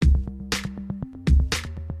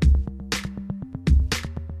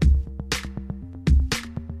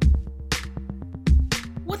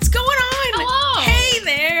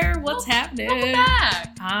happening? Welcome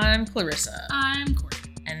back. I'm Clarissa. I'm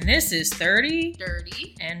Kourtney. And this is 30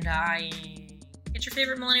 Dirty. And it's your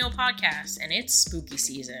favorite millennial podcast, and it's spooky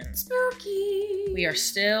season. Spooky. We are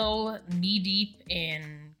still knee-deep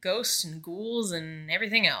in ghosts and ghouls and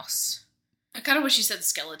everything else. I kind of wish you said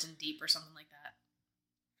skeleton deep or something like that.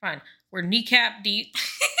 Fine. We're kneecap deep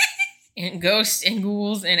in ghosts and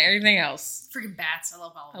ghouls and everything else. Freaking bats. I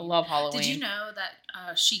love Halloween. I love Halloween. Did you know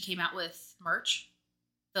that she came out with merch?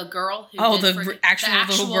 The girl who the actual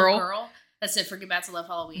little girl that said freaking bats, I love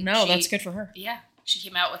Halloween. No, that's good for her. Yeah. She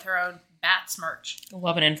came out with her own bats merch. I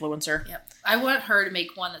love an influencer. Yep. I want her to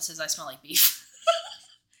make one that says I smell like beef.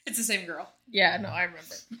 It's the same girl. Yeah, no, I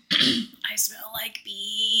remember. I smell like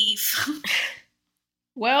beef.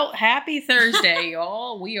 Well, happy Thursday,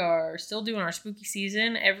 y'all. We are still doing our spooky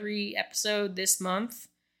season. Every episode this month,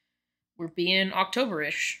 we're being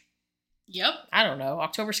October-ish. Yep. I don't know.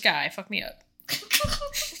 October Sky. Fuck me up.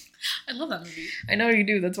 I love that movie. I know you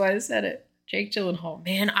do. That's why I said it. Jake Gyllenhaal.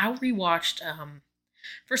 Man, I rewatched,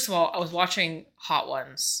 first of all, I was watching Hot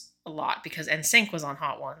Ones a lot because NSYNC was on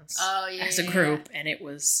Hot Ones as a group, and it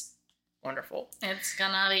was wonderful. It's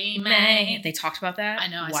gonna be May. They talked about that. I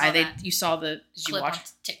know. You saw the did clip you watch on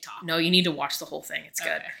TikTok? No, you need to watch the whole thing. It's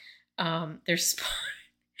good. There's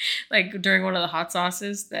like during one of the hot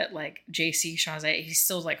sauces that like JC Chazé, he's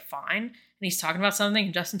still like fine, and he's talking about something,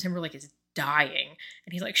 and Justin Timberlake is dying,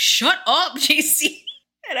 and he's like, "Shut up, JC."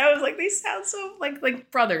 And I was like, they sound so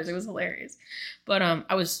like brothers. It was hilarious. But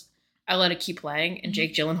I let it keep playing, and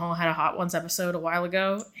Jake Gyllenhaal had a Hot Ones episode a while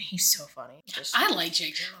ago, and he's so funny. I like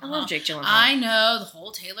Jake Gyllenhaal. I love Jake Gyllenhaal. I know the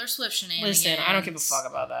whole Taylor Swift shenanigans. Listen, I don't give a fuck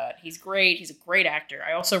about that. He's great. He's a great actor.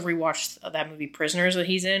 I also rewatched that movie Prisoners that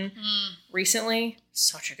he's in recently.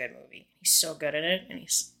 Such a good movie. He's so good in it, and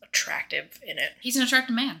he's attractive in it. He's an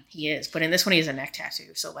attractive man. He is. But in this one, he has a neck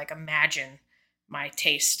tattoo. So, like, imagine my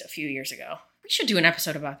taste a few years ago. We should do an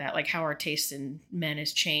episode about that, like how our taste in men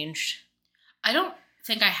has changed. I don't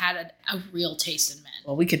think I had a real taste in men.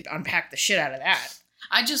 Well, we could unpack the shit out of that.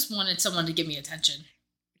 I just wanted someone to give me attention.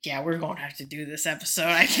 Yeah, we're going to have to do this episode,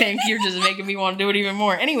 I think. You're just making me want to do it even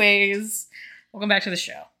more. Anyways, welcome back to the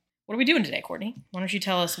show. What are we doing today, Kourtney? Why don't you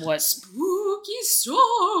tell us what... Spooky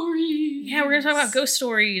stories. Yeah, we're going to talk about ghost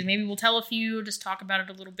stories. Maybe we'll tell a few, just talk about it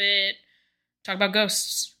a little bit. Talk about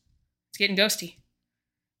ghosts. It's getting ghosty.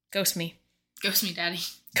 Ghost me. Ghost me, daddy.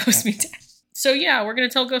 Ghost me, daddy. So yeah, we're going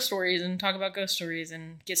to tell ghost stories and talk about ghost stories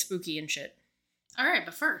and get spooky and shit. All right,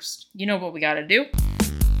 but first. You know what we got to do.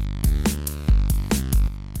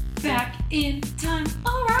 Back in time.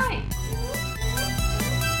 All right.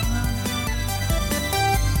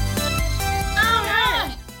 All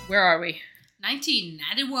right. Where are we?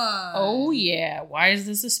 1991. Oh yeah. Why is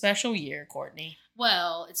this a special year, Kourtney?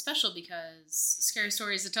 Well, it's special because Scary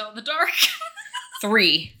Stories to Tell in the Dark.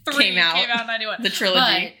 Three came out in 91. The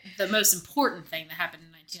trilogy. But the most important thing that happened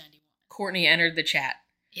in 1991. Kourtney entered the chat.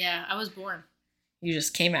 Yeah, I was born. You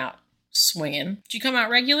just came out swinging. Did you come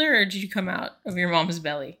out regular, or did you come out of your mom's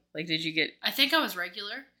belly? Like, did you get... I think I was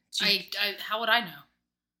regular. How would I know?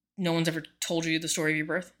 No one's ever told you the story of your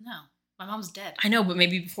birth? No. My mom's dead. I know, but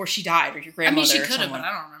maybe before she died, or your grandmother. I mean, she could have, but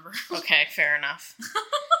I don't remember. Okay, fair enough.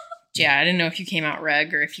 Yeah, I didn't know if you came out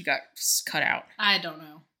reg or if you got cut out. I don't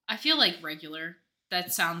know. I feel like regular.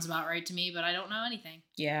 That sounds about right to me, but I don't know anything.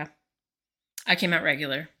 Yeah. I came out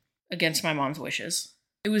regular. Against my mom's wishes.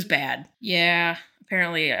 It was bad. Yeah,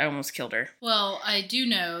 apparently I almost killed her. Well, I do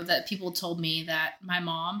know that people told me that my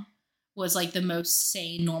mom was like the most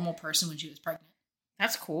sane, normal person when she was pregnant.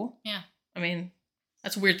 That's cool. Yeah. I mean,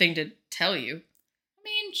 that's a weird thing to tell you. I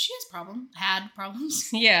mean, she had problems.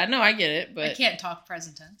 Yeah, no, I get it, but... I can't talk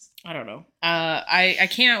present tense. I don't know. I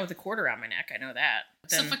came out with a cord around my neck. I know that.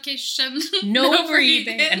 Suffocation. No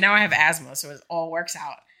breathing. And now I have asthma, so it all works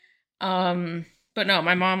out. But no,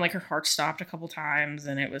 my mom, like, her heart stopped a couple times,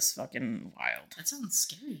 and it was fucking wild. That sounds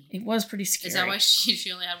scary. It was pretty scary. Is that why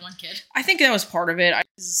she only had one kid? I think that was part of it.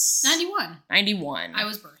 91. 91. I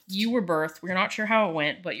was birthed. You were birthed. We're not sure how it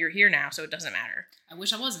went, but you're here now, so it doesn't matter. I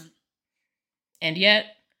wish I wasn't. And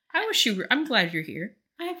yet, I wish you were. I'm glad you're here.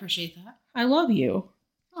 I appreciate that. I love you.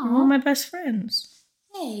 Aww. You're one of my best friends.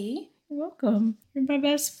 Hey. You're welcome. You're one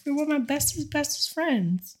of my bestest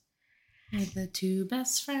friends. We're the two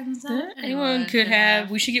best friends that anyone could have.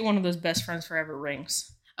 We should get one of those best friends forever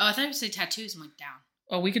rings. Oh, I thought you would say tattoos and went down.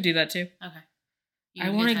 Oh, we could do that too. Okay. I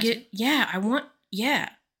want to get,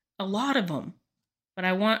 a lot of them. But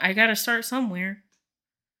I got to start somewhere.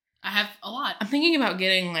 I have a lot. I'm thinking about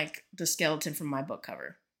getting, like, the skeleton from my book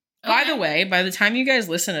cover. Okay. By the way, by the time you guys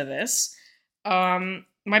listen to this,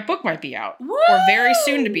 my book might be out. Woo! Or very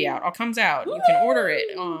soon to be out. It comes out. Woo! You can order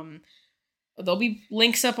it. there'll be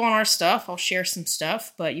links up on our stuff. I'll share some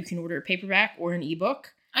stuff, but you can order a paperback or an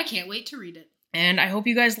ebook. I can't wait to read it. And I hope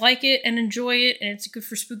you guys like it and enjoy it, and it's good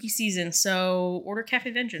for spooky season. So order Cafe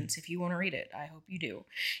Vengeance if you want to read it. I hope you do.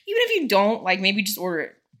 Even if you don't, like, maybe just order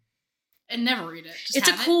it. And never read it. It's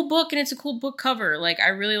a cool book, and it's a cool book cover. Like, I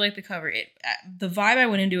really like the cover. The vibe I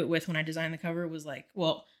went into it with when I designed the cover was like,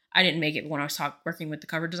 well, I didn't make it when I was working with the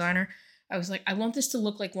cover designer. I was like, I want this to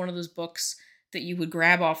look like one of those books that you would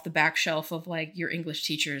grab off the back shelf of, like, your English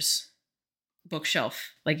teacher's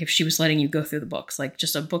bookshelf. Like, if she was letting you go through the books. Like,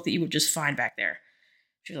 just a book that you would just find back there.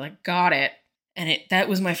 She was like, got it. And that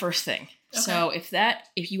was my first thing. Okay. So if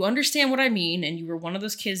you understand what I mean, and you were one of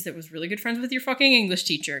those kids that was really good friends with your fucking English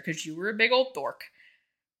teacher because you were a big old dork.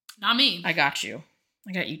 Not me. I got you.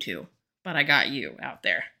 I got you too. But I got you out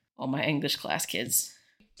there. All my English class kids.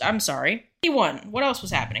 I'm sorry. He won. What else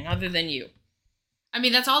was happening other than you? I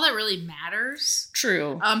mean, that's all that really matters.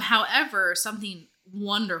 True. However, something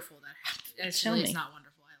wonderful that happened. Actually, it's not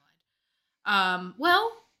wonderful. I lied.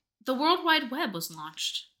 Well, the World Wide Web was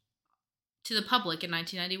launched to the public in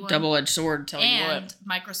 1991. Double-edged sword, tell you what. And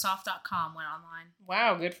Microsoft.com went online.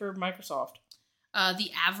 Wow, good for Microsoft. The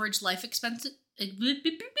average life expectancy...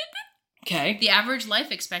 Okay. The average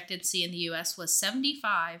life expectancy in the U.S. was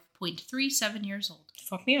 75.37 years old.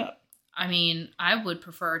 Fuck me up. I mean, I would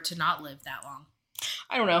prefer to not live that long.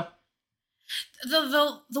 I don't know.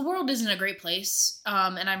 The world isn't a great place,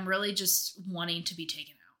 and I'm really just wanting to be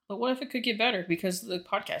taken out. But what if it could get better because the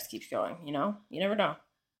podcast keeps going, you know? You never know.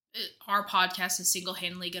 Our podcast is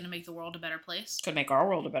single-handedly going to make the world a better place. Could make our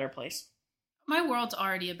world a better place. My world's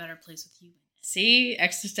already a better place with you. See?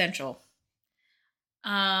 Existential.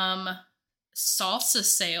 Salsa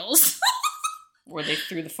sales. Were they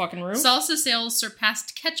through the fucking roof? Salsa sales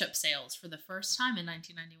surpassed ketchup sales for the first time in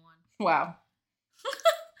 1991. Wow.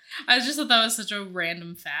 I just thought that was such a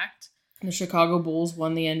random fact. The Chicago Bulls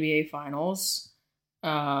won the NBA Finals.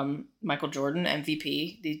 Michael Jordan,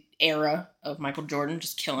 MVP. The era of Michael Jordan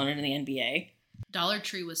just killing it in the NBA. Dollar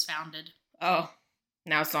Tree was founded. Oh,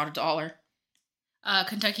 now it's not a dollar.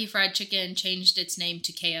 Kentucky Fried Chicken changed its name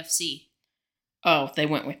to KFC. Oh, they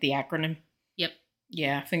went with the acronym? Yep.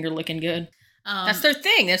 Yeah, finger licking good. That's their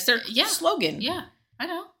thing. That's their slogan. Yeah, I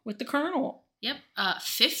know. With the Colonel. Yep.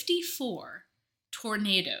 54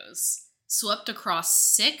 tornadoes swept across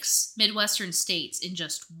 6 Midwestern states in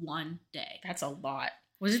just one day. That's a lot.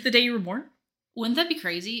 Was it the day you were born? Wouldn't that be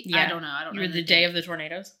crazy? Yeah. I don't know. You were the day of the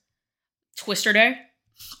tornadoes? Twister Day?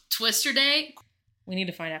 Twister Day? We need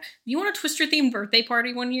to find out. You want a Twister-themed birthday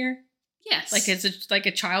party one year? Yes. Like it's like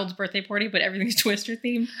a child's birthday party, but everything's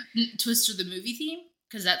Twister-themed? Twister the movie theme?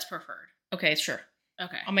 Because that's preferred. Okay, sure.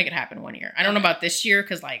 Okay. I'll make it happen one year. I don't know about this year,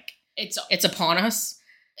 because, like, it's upon us.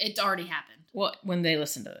 It's already happened. Well, when they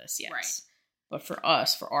listen to this, yes. Right. But for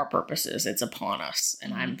us, for our purposes, it's upon us,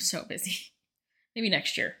 and I'm so busy. Maybe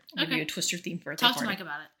next year. I'll give you a Twister-themed birthday party. Talk to Mike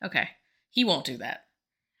about it. Okay. He won't do that.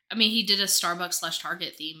 I mean, he did a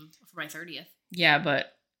Starbucks/Target theme for my 30th. Yeah,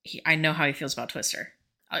 but I know how he feels about Twister.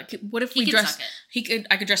 What if we dress...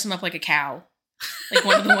 I could dress him up like a cow. Like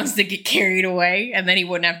one of the ones that get carried away, and then he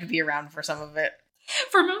wouldn't have to be around for some of it.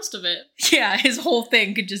 For most of it. Yeah, his whole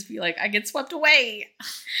thing could just be like, I get swept away.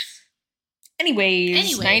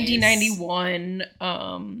 Anyways, 1991,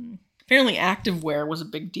 apparently activewear was a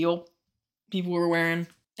big deal. People were wearing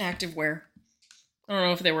activewear. I don't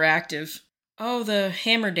know if they were active. Oh, the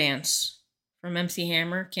Hammer dance from MC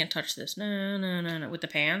Hammer. Can't touch this. No. With the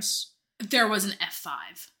pants. There was an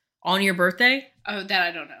F5. On your birthday? Oh, that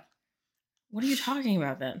I don't know. What are you talking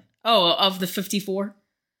about then? Oh, of the 54?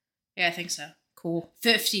 Yeah, I think so. Cool.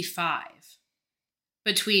 55.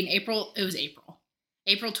 Between April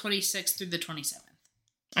 26th through the 27th.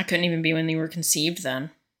 I couldn't even be when they were conceived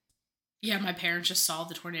then. Yeah, my parents just saw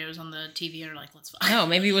the tornadoes on the TV and are like, let's fly. No,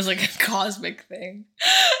 maybe it was like a cosmic thing.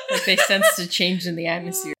 Like they sensed a change in the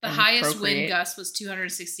atmosphere. The highest wind gust was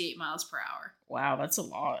 268 miles per hour. Wow, that's a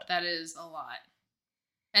lot. That is a lot.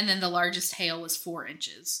 And then the largest hail was 4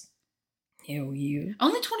 inches. Ew, you.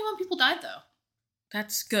 Only 21 people died, though.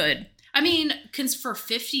 That's good. I mean, for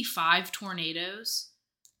 55 tornadoes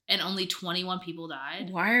and only 21 people died.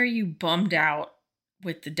 Why are you bummed out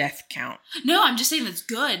with the death count? No, I'm just saying that's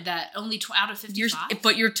good that only out of 55.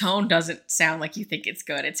 But your tone doesn't sound like you think it's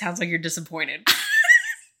good. It sounds like you're disappointed.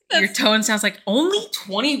 Your tone sounds like only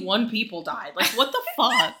 21 people died. Like, what the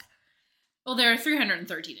fuck? Well, there are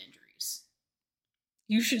 313 injuries.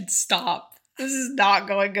 You should stop. This is not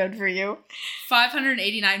going good for you.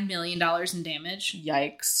 $589 million in damage.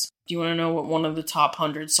 Yikes. Do you want to know what one of the top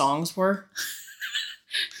 100 songs were?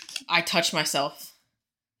 I Touch Myself.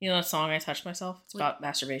 You know that song, I Touch Myself? It's about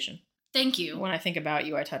masturbation. Thank you. When I think about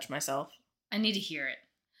you, I touch myself. I need to hear it.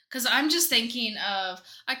 Because I'm just thinking of,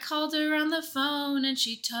 I called her on the phone and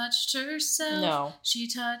she touched herself. No. She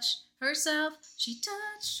touched herself. She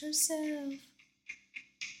touched herself.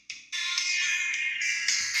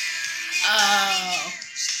 Oh.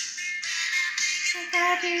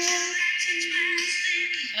 Okay.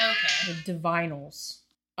 The Divinals.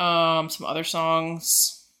 Some other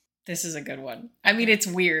songs. This is a good one. I mean, it's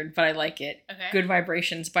weird, but I like it. Okay. Good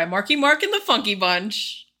Vibrations by Marky Mark and the Funky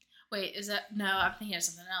Bunch. Wait, is that... No, I'm thinking of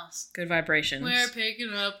something else. Good Vibrations. We're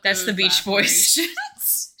picking up That's the Beach Boys.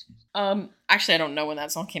 Vibrations. Actually, I don't know when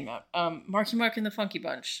that song came out. Marky Mark and the Funky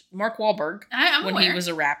Bunch. Mark Wahlberg. I'm when aware. he was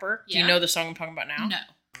a rapper. Yeah. Do you know the song I'm talking about now? No.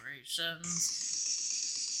 Vibrations.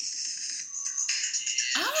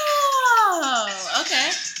 Oh,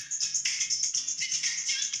 okay.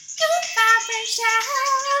 Good vibrations.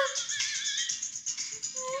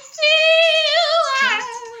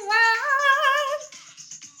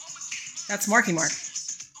 That's Marky Mark.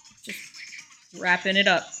 Just wrapping it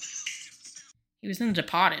up. He was in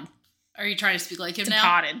Departed. Are you trying to speak like him now?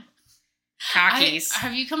 Departed. Cockies.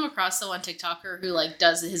 Have you come across the one TikToker who like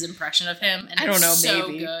does his impression of him? And I don't know, so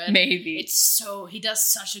maybe. Good. Maybe. He does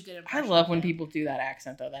such a good impression. I love when people do that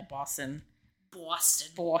accent though, that Boston.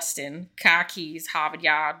 Cockies, Harvard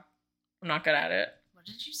Yard. I'm not good at it. What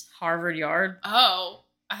did you say? Harvard Yard. Oh,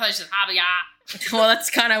 I thought you said Harvard Yard. Well, that's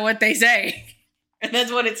kind of what they say. And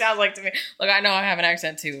that's what it sounds like to me. Look, I know I have an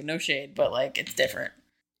accent too. No shade, but like it's different.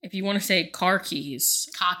 If you want to say car keys.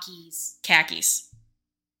 Cockies. Khakis.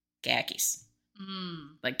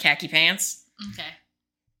 Like khaki pants. Okay.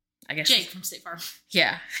 I guess. Jake from State Farm.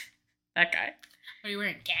 Yeah. That guy. Why are you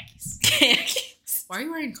wearing khakis? Khakis. Why are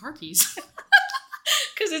you wearing car keys?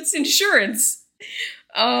 Because it's insurance.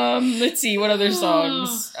 Let's see. What other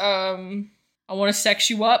songs? I Want to Sex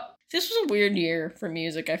You Up. This was a weird year for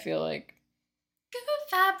music, I feel like. Good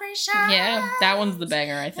vibration. Yeah, that one's the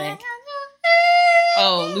banger, I think.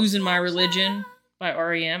 Oh, Losing My Religion by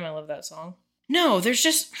R.E.M. I love that song. No, they're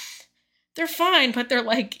fine, but they're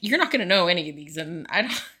like, you're not going to know any of these, and I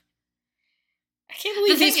can't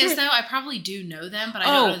believe the thing is, though, I probably do know them, but I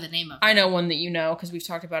don't know the name of them. I know one that you know, because we've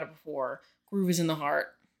talked about it before. Groove is in the Heart.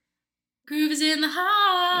 Groove is in the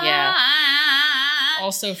heart. Yeah.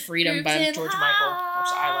 Also Freedom by George Michael,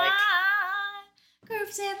 which I like.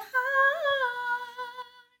 Groove's in the heart.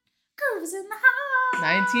 Groove's in the heart.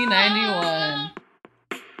 1991.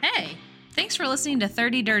 Hey, thanks for listening to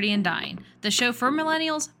 30 Dirty and Dying, the show for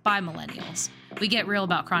millennials by millennials. We get real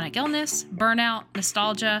about chronic illness, burnout,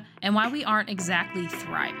 nostalgia, and why we aren't exactly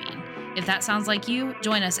thriving. If that sounds like you,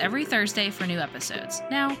 join us every Thursday for new episodes.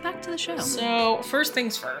 Now, back to the show. So, first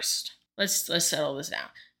things first. Let's settle this down.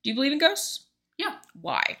 Do you believe in ghosts? Yeah.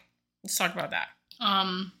 Why? Let's talk about that.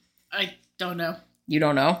 I don't know. You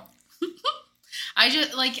don't know? I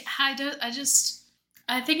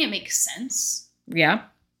think it makes sense. Yeah.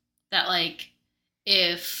 That, like,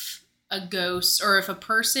 if a ghost or if a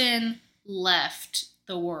person left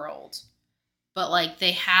the world, but, like,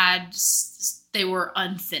 they were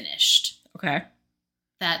unfinished. Okay.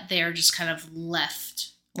 That they're just kind of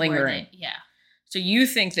left. Lingering. Yeah. So you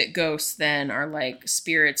think that ghosts then are, like,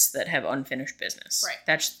 spirits that have unfinished business. Right.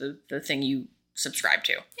 That's the thing you subscribe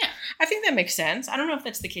to. Yeah. I think that makes sense. I don't know if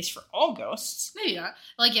that's the case for all ghosts. Maybe not.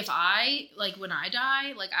 Like, when I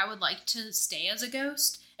die, like, I would like to stay as a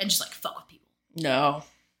ghost and just, like, fuck with people. No.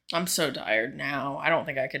 I'm so tired now. I don't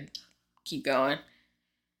think I could keep going.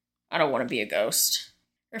 I don't want to be a ghost.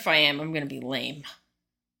 Or if I am, I'm going to be lame.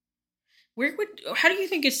 How do you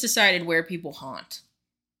think it's decided where people haunt?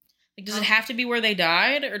 Like, does it have to be where they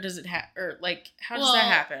died, or does it how does that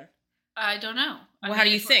happen? I don't know. Well, how do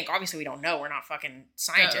you think? Obviously, we don't know. We're not fucking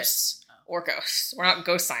scientists or ghosts. We're not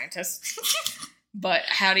ghost scientists. But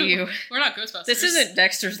how do you? We're not Ghostbusters. This isn't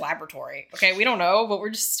Dexter's Laboratory. Okay, we don't know, but we're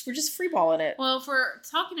just freeballing it. Well, if we're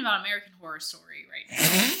talking about American Horror Story right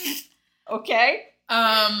now, okay.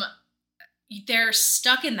 They're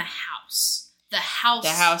stuck in the house. The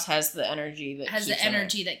house has the energy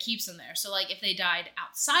that keeps them there. So, like, if they died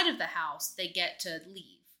outside of the house, they get to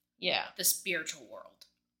leave. Yeah. The spiritual world.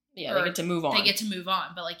 Yeah, they get to move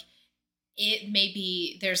on. But, like, it may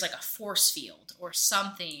be there's, like, a force field or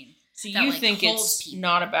something. So you think it's people.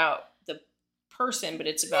 Not about the person, but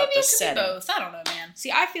it's about the setting. Both. I don't know, man.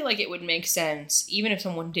 See, I feel like it would make sense even if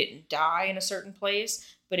someone didn't die in a certain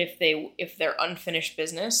place, but if their unfinished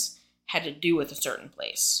business had to do with a certain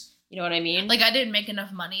place. You know what I mean? Like, I didn't make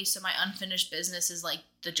enough money, so my unfinished business is, like,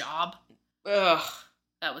 the job. Ugh.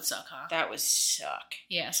 That would suck, huh? That would suck.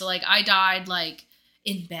 Yeah, so, like, I died, like,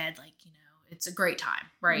 in bed, like, you know, it's a great time,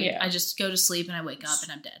 right? Yeah. I just go to sleep and I wake up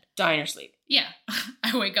and I'm dead. Die in your sleep. Yeah.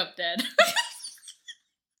 I wake up dead.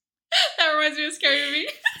 That reminds me of Scary Movie.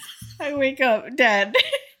 I wake up dead.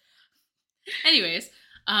 Anyways,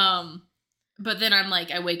 but then I'm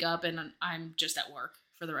like, I wake up and I'm just at work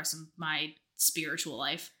for the rest of my spiritual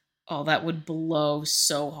life. Oh, that would blow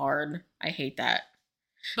so hard. I hate that.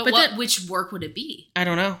 But which work would it be? I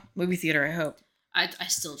don't know. Movie theater, I hope. I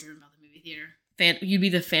still dream about the movie theater. You'd be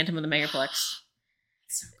the Phantom of the Megaplex. That's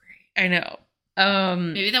so great. I know.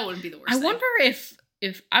 Maybe that wouldn't be the worst I thing. wonder if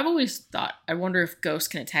I've always thought, I wonder if ghosts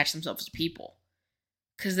can attach themselves to people.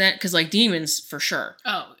 Because like demons, for sure.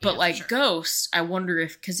 Oh, but yeah, like sure. ghosts, I wonder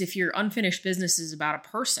if your unfinished business is about a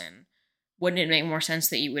person, wouldn't it make more sense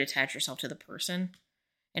that you would attach yourself to the person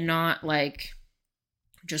and not like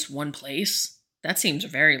just one place? That seems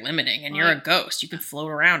very limiting. And you're a ghost. You can float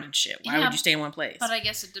around and shit. Why would you stay in one place? But I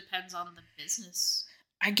guess it depends on the business.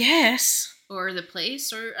 I guess. Or the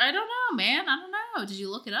place. Or I don't know, man. I don't know. Did you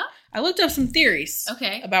look it up? I looked up some theories.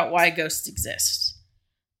 Okay. About why ghosts exist.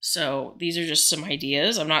 So these are just some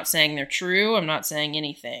ideas. I'm not saying they're true. I'm not saying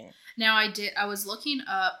anything. Now I was looking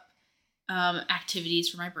up activities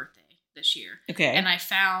for my birthday this year. Okay. And I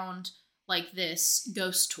found like this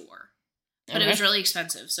ghost tour. But it was really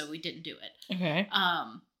expensive, so we didn't do it. Okay.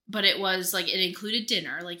 But it was like, it included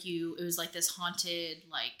dinner. Like it was like this haunted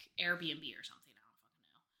like Airbnb or something.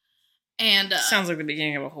 I don't fucking know. And sounds like the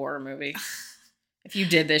beginning of a horror movie. If you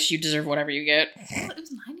did this, you deserve whatever you get. Well, it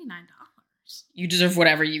was $99. You deserve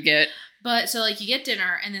whatever you get. But so like you get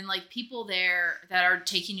dinner, and then like people there that are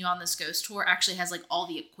taking you on this ghost tour actually has like all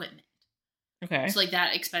the equipment. Okay. So like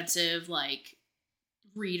that expensive like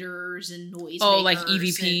readers and noise. Like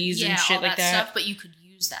EVPs and shit like that stuff. But you could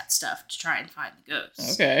use that stuff to try and find the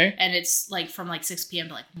ghosts. Okay. And it's like from like 6 p.m.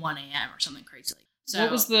 to like 1 a.m. or something crazy. So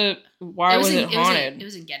what was why was it haunted? It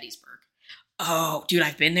was in Gettysburg. Oh, dude,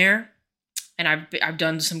 I've been there, and I've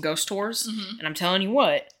done some ghost tours, and I'm telling you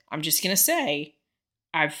what, I'm just gonna say,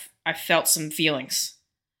 I've felt some feelings.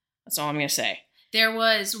 That's all I'm gonna say. There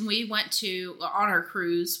was, when we went on our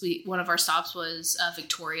cruise, one of our stops was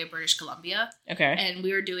Victoria, British Columbia. Okay. And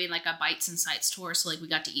we were doing like a bites and sights tour, so like we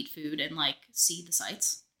got to eat food and like see the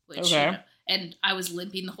sights. Which, okay. And I was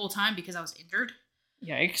limping the whole time because I was injured.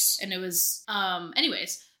 Yikes. And it was,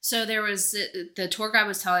 anyways, so there was, the tour guide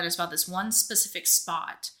was telling us about this one specific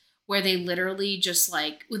spot where they literally just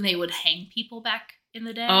like, when they would hang people back in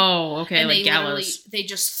the day. Oh, okay, and like gallows. They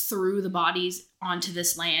just threw the bodies onto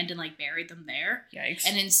this land and like buried them there. Yikes.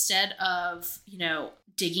 And instead of,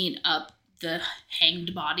 digging up the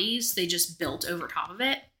hanged bodies, they just built over top of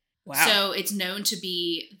it. Wow. So it's known to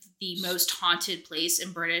be the most haunted place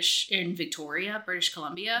in Victoria, British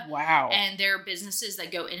Columbia. Wow. And there are businesses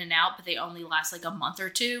that go in and out, but they only last like a month or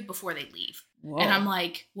two before they leave. Whoa. And I'm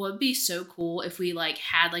like, well, it'd be so cool if we like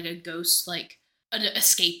had like a ghost, like an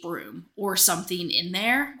escape room or something in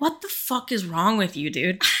there. What the fuck is wrong with you,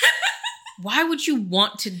 dude? Why would you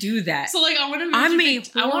want to do that? So like, I want to move. I'm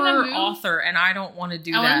a horror author, and I don't want to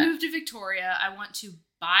do that. I want to move to Victoria. I want to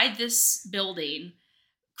buy this building,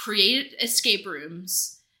 create escape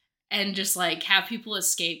rooms, and just like have people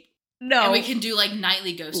escape. No, and we can do like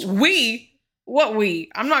nightly ghost tours. What we?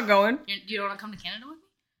 I'm not going. You don't want to come to Canada with me?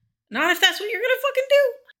 Not if that's what you're gonna fucking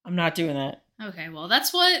do. I'm not doing that. Okay, well,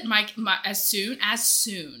 that's what Mike, as soon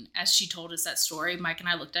as she told us that story, Mike and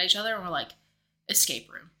I looked at each other and we're like,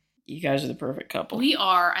 escape room. You guys are the perfect couple. We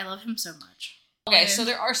are. I love him so much. Okay, so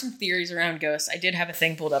there are some theories around ghosts. I did have a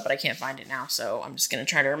thing pulled up, but I can't find it now, so I'm just going to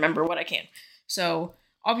try to remember what I can. So,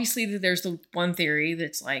 obviously, there's the one theory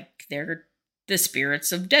that's like, they're the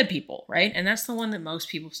spirits of dead people, right? And that's the one that most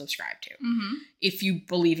people subscribe to, if you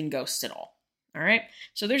believe in ghosts at all. All right?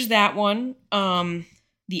 So, there's that one.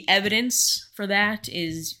 The evidence for that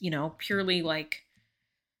is, purely like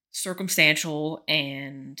circumstantial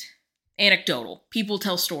and anecdotal. People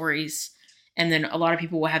tell stories, and then a lot of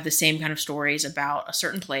people will have the same kind of stories about a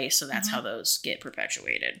certain place, so that's how those get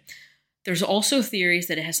perpetuated. There's also theories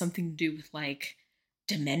that it has something to do with like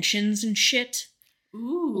dimensions and shit.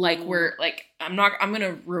 Ooh. Like I'm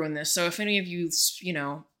gonna ruin this. So if any of you,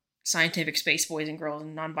 scientific space boys and girls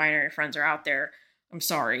and non-binary friends are out there, I'm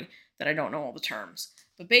sorry that I don't know all the terms.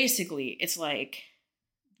 But basically, it's like,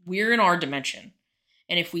 we're in our dimension.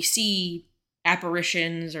 And if we see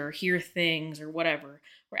apparitions or hear things or whatever,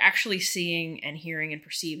 we're actually seeing and hearing and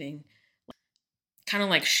perceiving kind of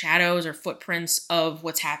like shadows or footprints of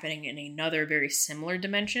what's happening in another very similar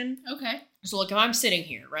dimension. Okay. So like if I'm sitting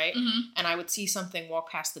here, right? And I would see something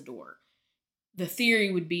walk past the door. The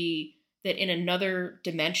theory would be that in another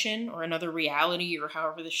dimension or another reality or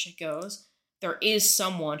however this shit goes, there is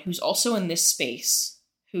someone who's also in this space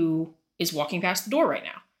who is walking past the door right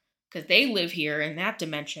now. Because they live here in that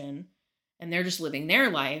dimension, and they're just living their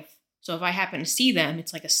life, So if I happen to see them,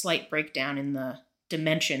 it's like a slight breakdown in the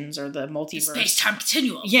dimensions or the multiverse. The space-time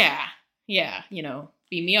continuum. Yeah. Yeah. You know,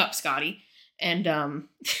 beam me up, Scotty. And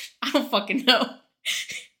I don't fucking know.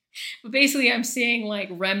 But basically I'm seeing like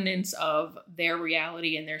remnants of their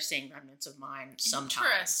reality and they're seeing remnants of mine sometimes.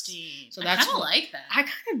 Interesting. So that's I kind of like that. I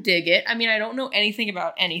kind of dig it. I mean, I don't know anything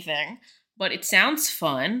about anything, but it sounds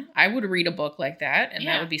fun. I would read a book like that, and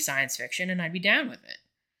that would be science fiction, and I'd be down with it.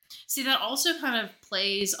 See, that also kind of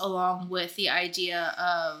plays along with the idea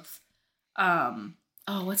of,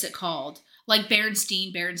 what's it called? Like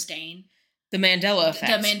Berenstain. The Mandela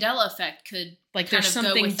effect. The Mandela effect could like there's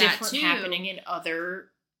something different happening in other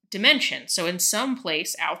dimensions. So in some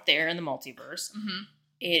place out there in the multiverse,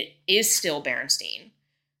 it is still Berenstain,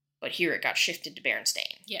 but here it got shifted to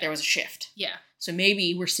Berenstain. Yeah. There was a shift. Yeah. So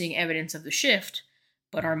maybe we're seeing evidence of the shift,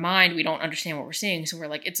 but our mind, we don't understand what we're seeing, so we're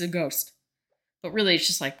like, it's a ghost. But really, it's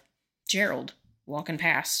just like Gerald walking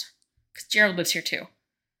past. Because Gerald lives here too.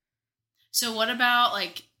 So what about,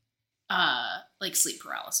 like sleep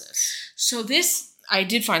paralysis? So this, I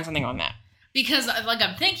did find something on that. Because, like,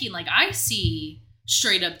 I'm thinking, like, I see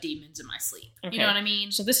straight up demons in my sleep. Okay. You know what I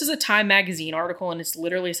mean? So this is a Time magazine article, and it's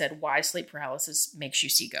literally said why sleep paralysis makes you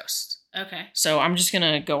see ghosts. Okay. So I'm just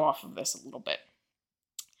going to go off of this a little bit.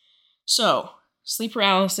 So, sleep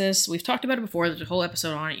paralysis, we've talked about it before. There's a whole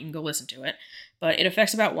episode on it. You can go listen to it. But it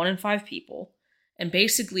affects about 1 in 5 people. And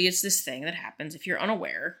basically, it's this thing that happens if you're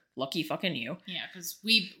unaware. Lucky fucking you. Yeah, because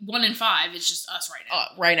 1 in 5, it's just us right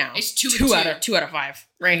now. Right now. It's 2 out of 5.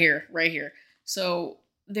 Right here. So,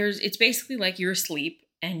 it's basically like you're asleep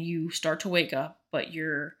and you start to wake up, but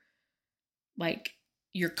your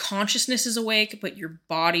consciousness is awake, but your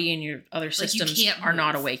body and your other systems are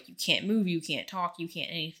not awake. You can't move, you can't talk, you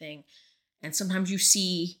can't anything. And sometimes you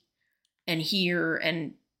see and hear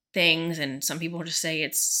and things, and some people just say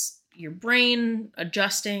it's your brain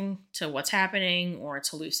adjusting to what's happening, or it's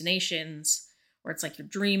hallucinations, or it's like you're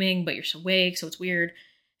dreaming, but you're awake, so it's weird.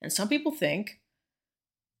 And some people think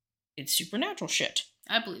it's supernatural shit.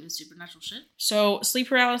 I believe it's supernatural shit. So sleep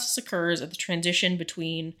paralysis occurs at the transition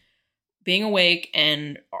between being awake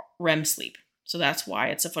and REM sleep. So that's why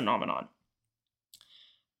it's a phenomenon.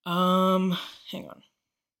 Hang on.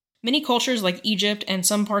 Many cultures like Egypt and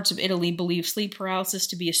some parts of Italy believe sleep paralysis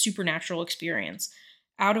to be a supernatural experience.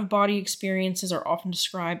 Out-of-body experiences are often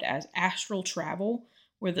described as astral travel,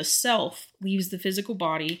 where the self leaves the physical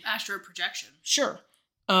body. Astral projection. Sure.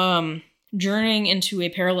 Journeying into a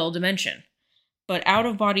parallel dimension. But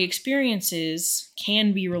out-of-body experiences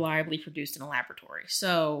can be reliably produced in a laboratory.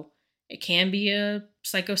 So it can be a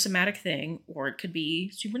psychosomatic thing, or it could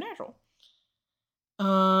be supernatural.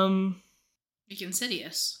 Like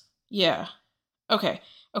insidious. Yeah. Okay.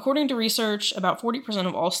 According to research, about 40%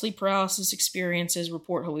 of all sleep paralysis experiences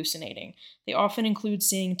report hallucinating. They often include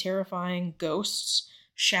seeing terrifying ghosts,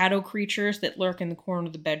 shadow creatures that lurk in the corner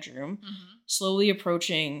of the bedroom, slowly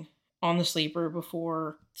approaching on the sleeper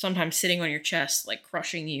before sometimes sitting on your chest, like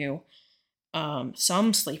crushing you.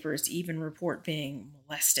 Some sleepers even report being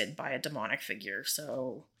molested by a demonic figure,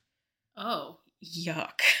 so... Oh.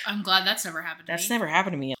 Yuck. I'm glad that's never happened to me. That's never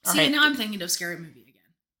happened to me. See, now I'm thinking of Scary Movie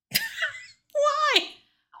again. Why?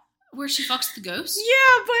 Where she fucks the ghost?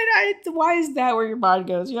 Yeah, but why is that where your mind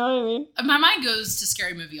goes? You know what I mean? My mind goes to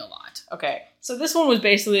Scary Movie a lot. Okay, so this one was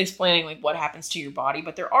basically explaining like what happens to your body,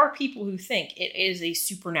 but there are people who think it is a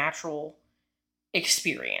supernatural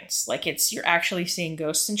experience. Like you're actually seeing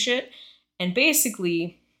ghosts and shit. And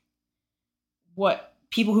basically, what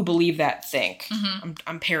people who believe that think,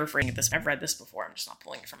 I'm paraphrasing this, I've read this before, I'm just not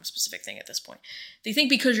pulling it from a specific thing at this point. They think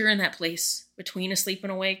because you're in that place between asleep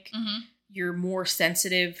and awake, you're more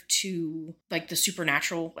sensitive to like the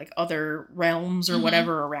supernatural, like other realms or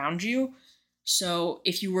whatever around you. So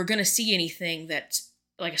if you were going to see anything that's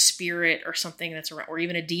like a spirit or something that's around, or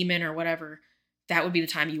even a demon or whatever, that would be the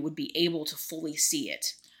time you would be able to fully see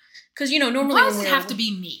it. Because, you know, normally... Why does it have to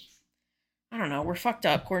be me? I don't know. We're fucked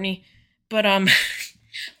up, Kourtney. But,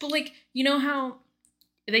 but like, you know how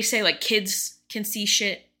they say like kids can see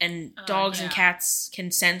shit and dogs and cats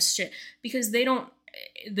can sense shit? Because they don't...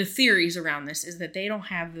 The theories around this is that they don't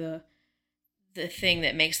have the thing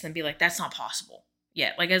that makes them be like, that's not possible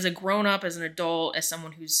yet. Like as a grown-up, as an adult, as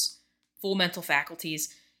someone who's full mental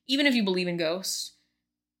faculties, even if you believe in ghosts,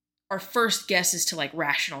 our first guess is to like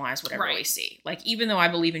rationalize whatever we see. Like even though I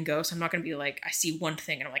believe in ghosts, I'm not going to be like, I see one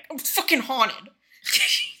thing and I'm like, I'm fucking haunted.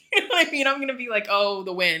 You know what I mean? I'm going to be like, oh,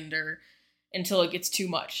 the wind, or until it gets too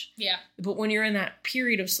much. Yeah. But when you're in that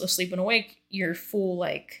period of sleep and awake, your full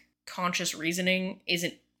like conscious reasoning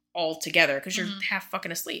isn't all together because you're half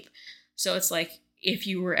fucking asleep. So it's like if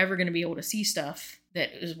you were ever going to be able to see stuff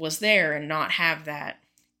that was there and not have that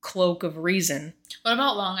cloak of reason. What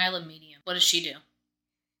about Long Island Medium? What does she do?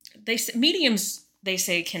 Mediums, they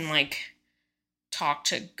say, can, like, talk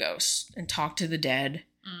to ghosts and talk to the dead.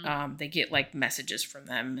 They get, like, messages from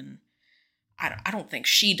them, and I don't think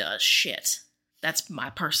she does shit. That's my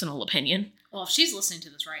personal opinion. Well, if she's listening to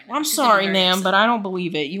this right now... Well, I'm sorry, ma'am, but I don't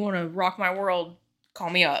believe it. You want to rock my world, call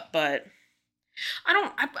me up, but...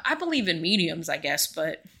 I believe in mediums, I guess,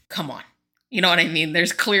 but come on. You know what I mean?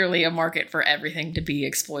 There's clearly a market for everything to be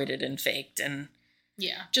exploited and faked, and...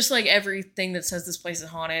 Yeah. Just like everything that says this place is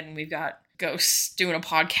haunted and we've got ghosts doing a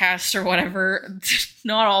podcast or whatever,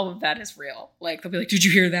 not all of that is real. Like, they'll be like, did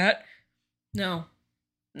you hear that? No,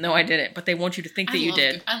 I didn't. But they want you to think that you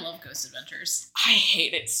did. I love Ghost Adventures. I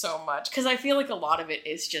hate it so much because I feel like a lot of it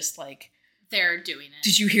is just like... They're doing it.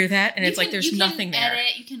 Did you hear that? And it's like, there's nothing there. You can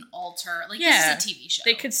edit, you can alter. Like, this is a TV show.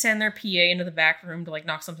 They could send their PA into the back room to, like,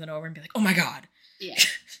 knock something over and be like, oh my God. Yeah.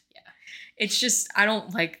 It's just, I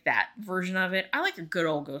don't like that version of it. I like a good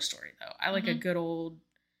old ghost story, though. I like a good old,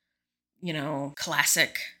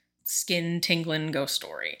 classic skin-tingling ghost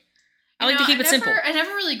story. I like to keep it simple. I never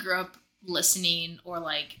really grew up listening or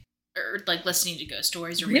listening to ghost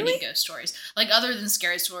stories or reading ghost stories. Like, other than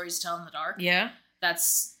scary stories to tell in the dark. Yeah.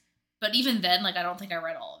 But even then, like, I don't think I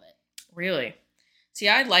read all of it. Really? See,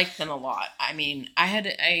 I liked them a lot. I mean, I had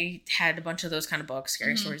a bunch of those kind of books,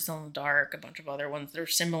 Scary Stories to Tell in the Dark, a bunch of other ones that are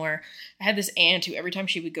similar. I had this aunt who, every time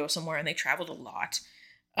she would go somewhere, and they traveled a lot,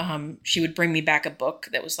 she would bring me back a book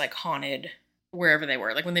that was, like, haunted wherever they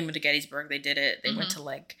were. Like, when they went to Gettysburg, they did it. They went to,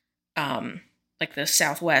 like the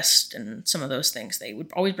Southwest and some of those things. They would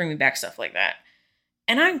always bring me back stuff like that.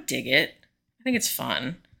 And I dig it. I think it's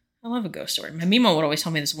fun. I love a ghost story. My Mima would always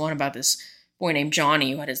tell me this one about this boy named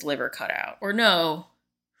Johnny who had his liver cut out. Or no,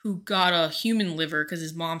 who got a human liver because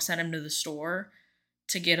his mom sent him to the store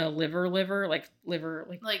to get a liver, like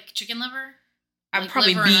chicken liver? I'm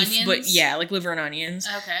probably beef, but yeah, like liver and onions.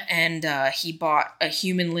 Okay. And he bought a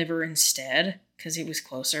human liver instead because it was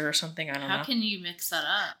closer or something. I don't know. How can you mix that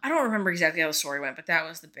up? I don't remember exactly how the story went, but that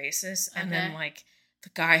was the basis. Okay. And then, like, the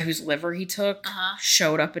guy whose liver he took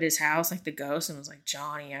showed up at his house, like the ghost, and was like,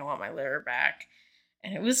 Johnny, I want my liver back.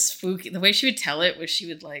 And it was spooky. The way she would tell it was she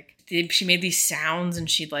would, like, she made these sounds, and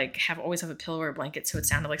she'd, like, always have a pillow or a blanket, so it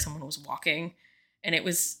sounded like someone was walking. And it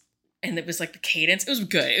was like the cadence. It was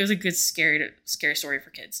good. It was a good scary story for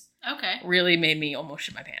kids. Okay. Really made me almost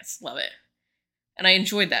shit my pants. Love it. And I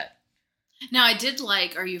enjoyed that. Now, I did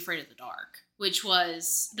like Are You Afraid of the Dark? Which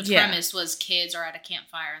was, the premise was kids are at a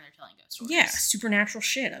campfire and they're telling ghost stories. Yeah, supernatural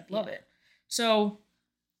shit. I love it. So,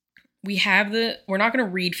 we're not going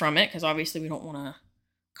to read from it, because obviously we don't want to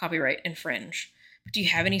copyright infringe. But do you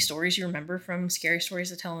have any stories you remember from Scary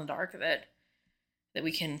Stories to Tell in the Dark that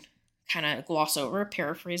we can kind of gloss over,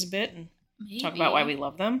 paraphrase a bit, and talk about why we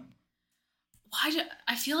love them?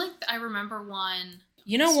 I feel like I remember one.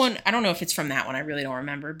 You know one, I don't know if it's from that one, I really don't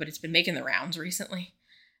remember, but it's been making the rounds recently.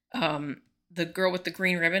 The girl with the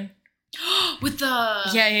green ribbon. With the...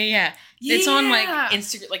 Yeah. It's on, like,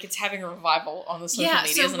 Instagram, like, it's having a revival on the social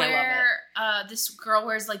medias, and I love it. This girl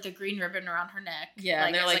wears, like, the green ribbon around her neck. Yeah,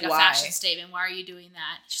 and they're like, a why? fashion statement. Why are you doing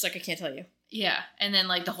that? She's like, I can't tell you. Yeah, and then,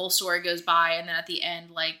 like, the whole story goes by, and then at the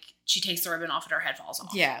end, like, she takes the ribbon off and her head falls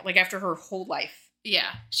off. Yeah, like, after her whole life. Yeah,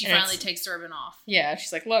 she finally takes the ribbon off. Yeah,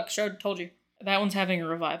 she's like, look, told you. That one's having a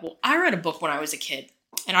revival. I read a book when I was a kid,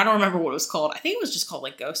 and I don't remember what it was called. I think it was just called,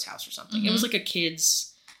 like, Ghost House or something. It was, like, a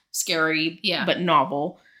kid's scary, but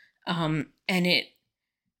novel. And it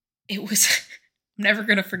was, I'm never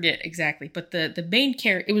going to forget exactly, but the main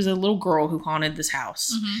character, it was a little girl who haunted this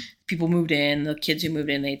house. People moved in, the kids who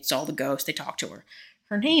moved in, they saw the ghost, they talked to her.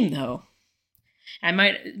 Her name, though, it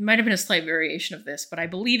might have been a slight variation of this, but I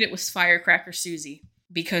believe it was Firecracker Susie,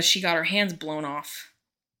 because she got her hands blown off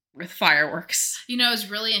with fireworks. You know, it's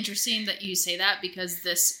really interesting that you say that, because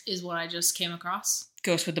this is what I just came across.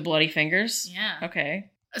 Ghost with the bloody fingers? Yeah. Okay.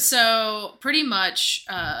 So, pretty much,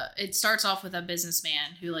 it starts off with a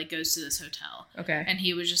businessman who, like, goes to this hotel. Okay. And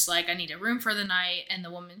he was just like, I need a room for the night. And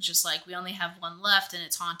the woman's just like, we only have one left and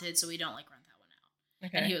it's haunted, so we don't, like, rent that one out.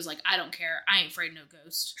 Okay. And he was like, I don't care. I ain't afraid no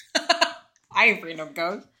ghost. I ain't afraid no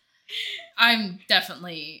ghost. I'm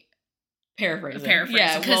definitely... Paraphrasing.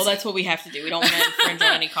 Yeah, well, that's what we have to do. We don't want to infringe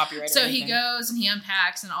on any copyright. So he goes and he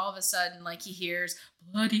unpacks, and all of a sudden, like, he hears,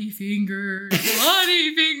 bloody fingers,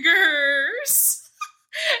 bloody fingers.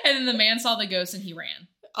 And then the man saw the ghost and he ran.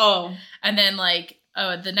 Oh. And then, like,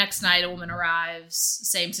 the next night, a woman arrives,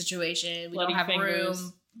 same situation. We don't have a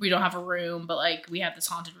room. We don't have a room, but, like, we have this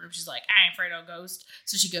haunted room. She's like, I ain't afraid of ghost.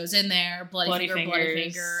 So she goes in there, bloody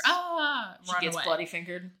finger. Ah, she gets away. Bloody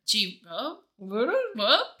fingered.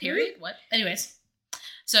 What? Period. What? Anyways,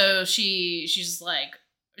 so she's like,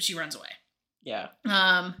 but she runs away. Yeah.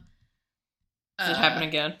 Does it happen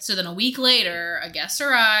again? So then a week later, a guest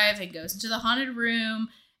arrives and goes into the haunted room,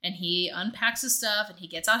 and he unpacks his stuff, and he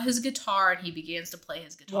gets out his guitar, and he begins to play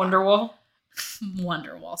his guitar. Wonderwall?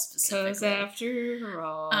 Wonderwall, specifically. Because after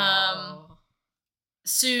all...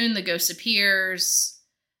 soon, the ghost appears.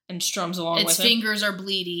 And strums along with it. Its fingers are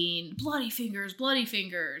bleeding. Bloody fingers, bloody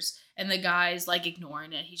fingers. And the guy's, like,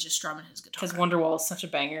 ignoring it. He's just strumming his guitar. Because Wonderwall is such a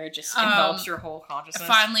banger. It just envelops your whole consciousness.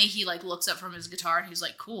 Finally, he, like, looks up from his guitar, and he's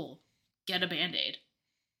like, cool, get a Band-Aid.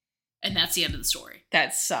 And that's the end of the story.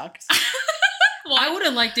 That sucked. I would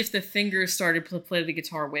have liked if the fingers started to play the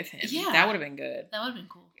guitar with him. Yeah. That would have been good. That would have been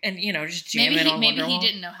cool. And, you know, just jam it on Wonderwall. Maybe he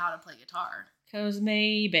didn't know how to play guitar. Because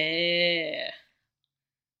maybe...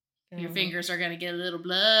 Your fingers are going to get a little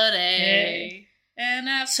bloody. Okay. And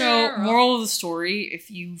after So, moral of the story, if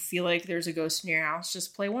you feel like there's a ghost in your house,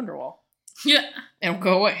 just play Wonderwall. Yeah. And it'll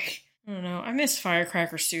go away. I don't know. I miss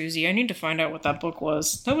Firecracker Susie. I need to find out what that book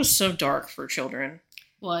was. That was so dark for children.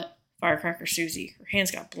 What? Firecracker Susie. Her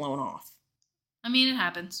hands got blown off. I mean, it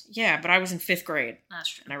happens. Yeah, but I was in 5th grade. That's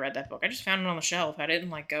true. And I read that book. I just found it on the shelf. I didn't,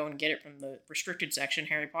 like, go and get it from the restricted section,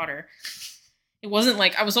 Harry Potter. It wasn't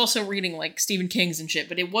like, I was also reading, like, Stephen King's and shit,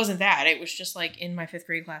 but it wasn't that. It was just, like, in my 5th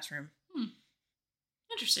grade classroom.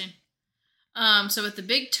 Interesting. So with the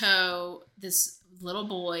big toe, this little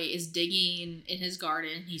boy is digging in his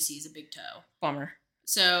garden. He sees a big toe. Bummer.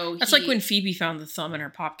 So that's like when Phoebe found the thumb in her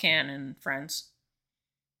pop can in Friends.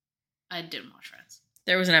 I didn't watch Friends.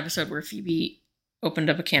 There was an episode where Phoebe opened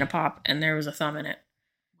up a can of pop and there was a thumb in it.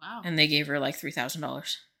 Wow. And they gave her, like,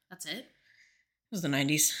 $3,000. That's it? It was the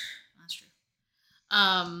 90s. That's true.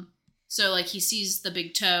 So, like, he sees the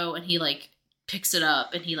big toe, and he, like, picks it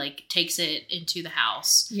up, and he, like, takes it into the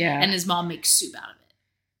house. Yeah. And his mom makes soup out of it.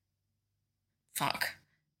 Fuck.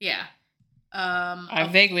 Yeah.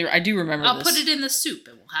 I do remember I'll this. put it in the soup,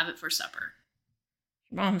 and we'll have it for supper.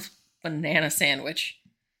 Mom's banana sandwich.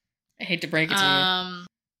 I hate to break it to you.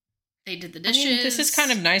 They did the dishes. I mean, this is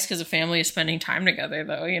kind of nice because a family is spending time together,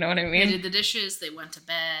 though. You know what I mean? They did the dishes. They went to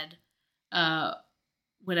bed.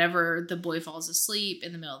 Whenever the boy falls asleep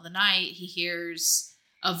in the middle of the night, he hears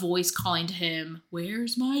a voice calling to him,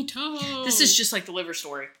 "Where's my toe?" This is just like the liver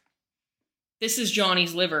story. This is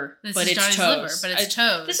Johnny's liver, but it's Johnny's toes. liver, but it's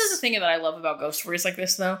toes. This is the thing that I love about ghost stories like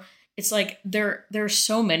this, though. It's like there's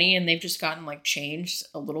so many, and they've just gotten like changed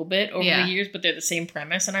a little bit over the years, but they're the same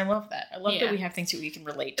premise, and I love that. I love that we have things that we can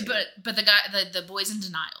relate to. But the guy, the boy's in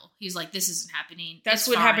denial. He's like, "This isn't happening." That's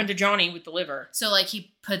what happened to Johnny with the liver. So like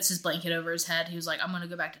he puts his blanket over his head. He was like, "I'm gonna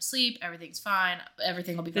go back to sleep. Everything's fine.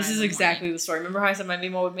 Everything will be fine." This is exactly the story. Remember how I said my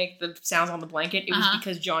mom would make the sounds on the blanket? It was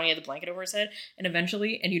because Johnny had the blanket over his head, and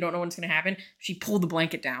eventually, and you don't know what's gonna happen, she pulled the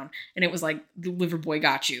blanket down, and it was like the liver boy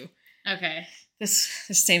got you. Okay. This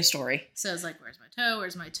same story. So it's like, "Where's my toe?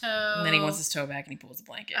 Where's my toe?" And then he wants his toe back, and he pulls the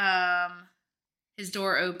blanket. His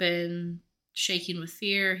door open, shaking with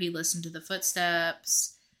fear. He listened to the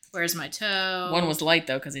footsteps. "Where's my toe?" One was light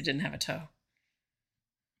though, because he didn't have a toe.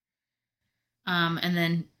 And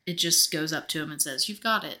then it just goes up to him and says, "You've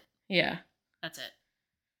got it." Yeah. That's it.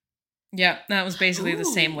 Yeah, that was basically the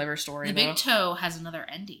same liver story. The big toe has another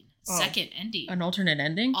ending. Second ending. An alternate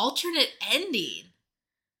ending? Alternate ending.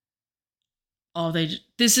 Oh,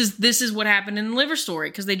 this is what happened in the liver story,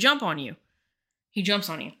 because they jump on you. He jumps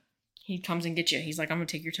on you. He comes and gets you. He's like, "I'm gonna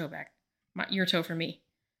take your toe back. Your toe for me.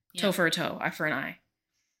 Yeah. Toe for a toe. Eye for an eye.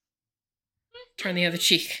 Turn the other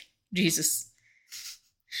cheek." Jesus.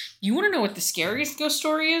 You want to know what the scariest ghost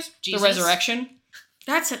story is? Jesus. The resurrection.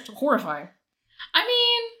 That's horrifying. I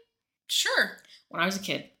mean, sure. When I was a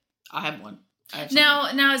kid, I had one.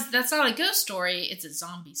 Now that's not a ghost story. It's a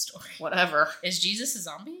zombie story. Whatever. Is Jesus a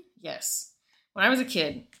zombie? Yes. When I was a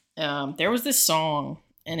kid, there was this song,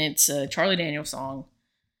 and it's a Charlie Daniels song,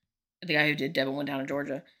 the guy who did Devil Went Down to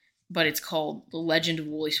Georgia, but it's called The Legend of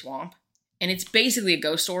Woolly Swamp, and it's basically a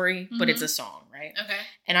ghost story, but it's a song, right? Okay.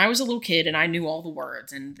 And I was a little kid, and I knew all the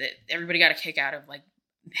words, and everybody got a kick out of, like,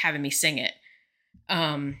 having me sing it,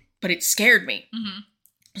 but it scared me. Mm-hmm.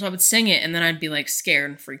 So I would sing it, and then I'd be, like, scared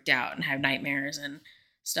and freaked out and have nightmares and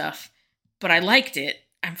stuff, but I liked it.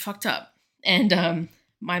 I'm fucked up. And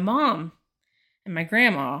my mom and my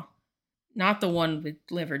grandma, not the one with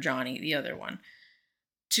liver Johnny, the other one,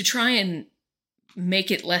 to try and make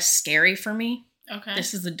it less scary for me. Okay.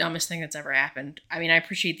 This is the dumbest thing that's ever happened. I mean, I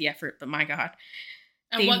appreciate the effort, but my God.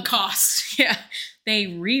 At what cost? Yeah. They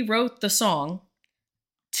rewrote the song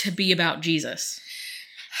to be about Jesus.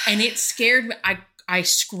 And it scared me. I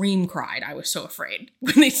scream cried. I was so afraid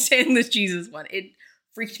when they sang this Jesus one. It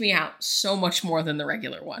freaked me out so much more than the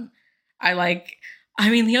regular one.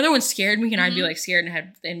 The other one scared me, and I'd be like scared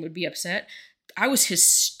and would be upset. I was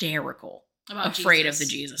hysterical. About afraid Jesus. of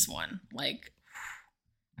the Jesus one. Like, afraid of the Jesus one.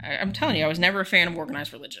 Like, I'm telling you, I was never a fan of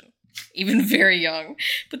organized religion, even very young.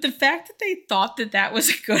 But the fact that they thought that that was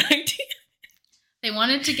a good idea. They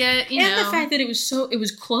wanted to get, and the fact that it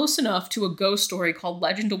was close enough to a ghost story called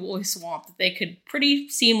Legend of Woolly Swamp that they could pretty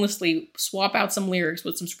seamlessly swap out some lyrics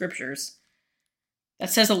with some scriptures.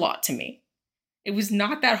 That says a lot to me. It was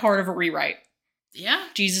not that hard of a rewrite. Yeah.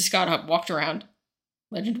 Jesus got up, walked around.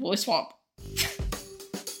 Legend of Woolly Swamp.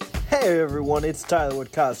 Hey everyone, it's Tyler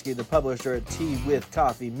Witkowski, the publisher at Tea with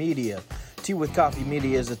Coffee Media. Tea with Coffee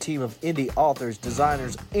Media is a team of indie authors,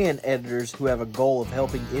 designers, and editors who have a goal of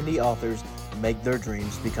helping indie authors make their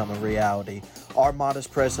dreams become a reality. Our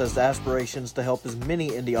modest press has aspirations to help as many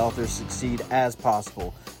indie authors succeed as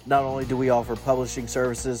possible. Not only do we offer publishing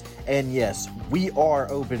services, and yes, we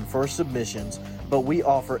are open for submissions, but we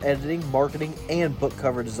offer editing, marketing, and book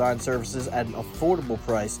cover design services at an affordable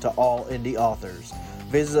price to all indie authors.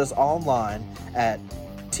 Visit us online at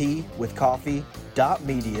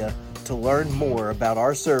teawithcoffee.media to learn more about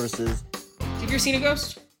our services. Have you ever seen a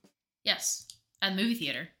ghost? Yes. At movie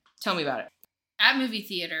theater. Tell me about it. At movie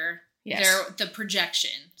theater, the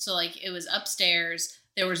projection. So, like, it was upstairs.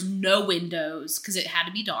 There was no windows because it had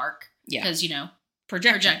to be dark. Yeah. Because,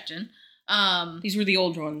 projection. These were the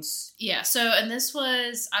old ones. Yeah. So, and this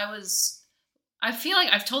was, I feel like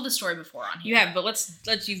I've told the story before on here. You have,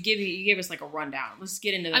 but you gave us like a rundown. Let's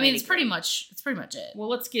get into the it's pretty much it. Well,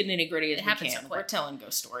 let's get nitty gritty as it we happens can. So quick. We're telling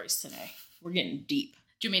ghost stories today. We're getting deep.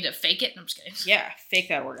 Do you want me to fake it? No, I'm just kidding. Yeah, fake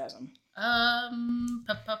that orgasm.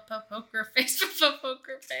 Poker face,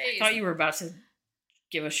 poker face. I thought you were about to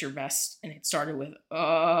give us your best, and it started with and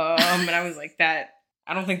I was like, that.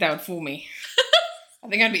 I don't think that would fool me. I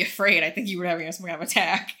think I'd be afraid. I think you were having some kind of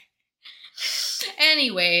attack.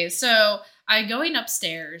 Anyway, so I'm going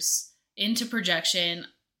upstairs into projection.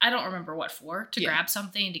 I don't remember what for. To grab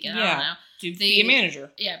something, to get, I don't know. To be a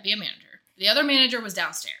manager. Yeah, be a manager. The other manager was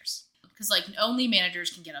downstairs. Because, like, only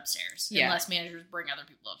managers can get upstairs. Yeah. Unless managers bring other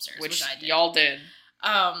people upstairs, which I did. Y'all did.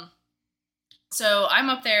 So I'm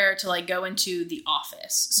up there to, like, go into the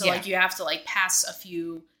office. So, like, you have to, like, pass a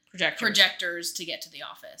few projectors to get to the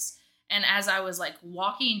office. And as I was, like,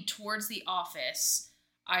 walking towards the office,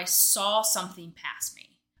 I saw something pass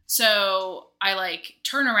me. So I, like,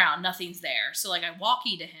 turn around. Nothing's there. So, like, I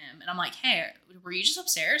walkie to him. And I'm like, hey, were you just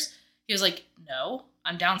upstairs? He was like, no,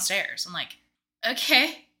 I'm downstairs. I'm like,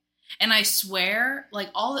 okay. And I swear, like,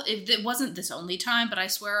 it wasn't this only time, but I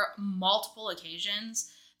swear multiple occasions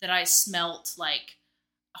that I smelt, like,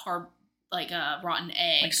 hard, like, rotten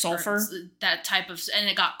egg. Like sulfur? That type of, and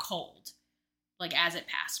it got cold, like, as it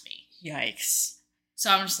passed me. Yikes. So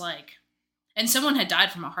I'm just like, and someone had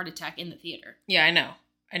died from a heart attack in the theater. Yeah, I know.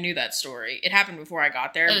 I knew that story. It happened before I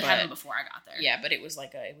got there. It happened before I got there. Yeah, but it was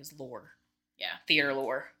like it was lore. Yeah. Theater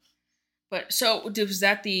lore. But so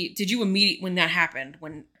did you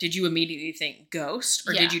immediately think ghost,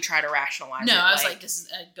 or did you try to rationalize it? No, I was like, this is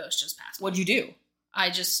a ghost just passed. What'd you do? I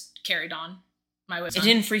just carried on my way. It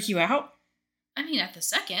didn't freak you out? I mean, at the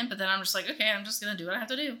second, but then I'm just like, okay, I'm just going to do what I have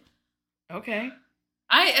to do. Okay.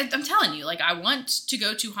 I'm telling you, like, I want to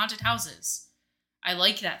go to haunted houses. I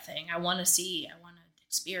like that thing. I want to see. I want to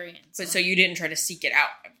experience. But so you didn't try to seek it out?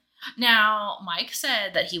 Now, Mike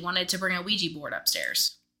said that he wanted to bring a Ouija board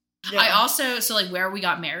upstairs. Yeah. I also, so like where we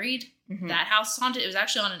got married, that house is haunted. It was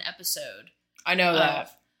actually on an episode. I know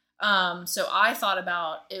that. So I thought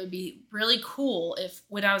about it would be really cool if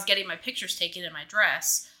when I was getting my pictures taken in my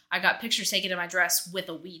dress, I got pictures taken in my dress with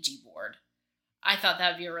a Ouija board. I thought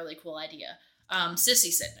that would be a really cool idea.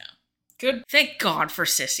 Sissy said no. Good. Thank God for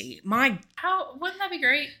Sissy. Wouldn't that be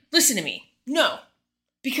great? Listen to me. No.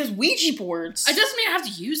 Because Ouija boards. It doesn't mean I have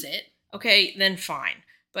to use it. Okay, then fine.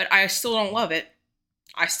 But I still don't love it.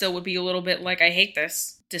 I still would be a little bit like, I hate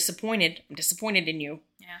this. Disappointed. I'm disappointed in you.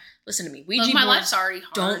 Yeah. Listen to me. Ouija my boards life's already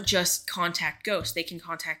hard. Don't just contact ghosts. They can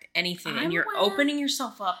contact anything. And you're opening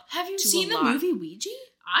yourself up. Have you seen the movie Ouija?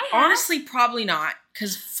 I have. Honestly, probably not.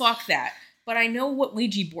 Because fuck that. But I know what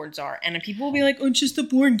Ouija boards are. And people will be like, oh, it's just a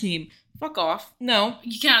board game. Fuck off. No.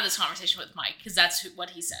 You can have this conversation with Mike, because that's what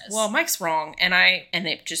he says. Well, Mike's wrong. And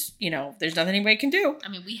it just, there's nothing anybody can do. I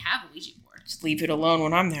mean, we have a Ouija board. Just leave it alone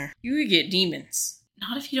when I'm there. You could get demons.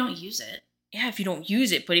 Not if you don't use it. Yeah, if you don't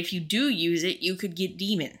use it. But if you do use it, you could get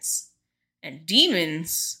demons. And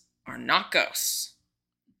demons are not ghosts.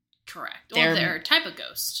 Correct. They're a type of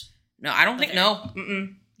ghost. No, I don't think... No.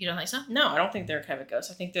 Mm-mm. You don't think so? No, I don't think they're a type of ghost.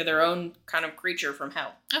 I think they're their own kind of creature from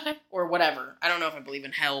hell. Okay. Or whatever. I don't know if I believe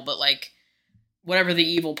in hell, but like... whatever the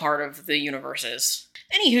evil part of the universe is.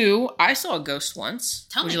 Anywho, I saw a ghost once.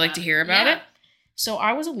 Would you like to hear about it? So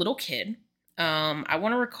I was a little kid, I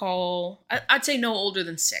want to recall, I'd say no older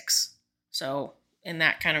than 6. So in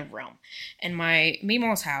that kind of realm. And my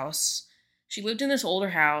Meemaw's house, she lived in this older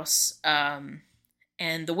house.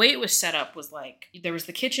 And the way it was set up was like, there was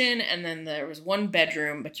the kitchen and then there was one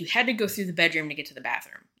bedroom, but you had to go through the bedroom to get to the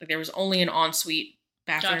bathroom. Like there was only an ensuite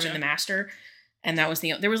bathroom in the master. And that was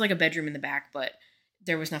there was like a bedroom in the back, but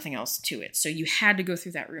there was nothing else to it. So you had to go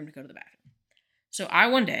through that room to go to the bathroom. So I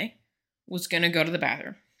one day was going to go to the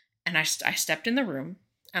bathroom and I stepped in the room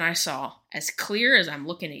and I saw, as clear as I'm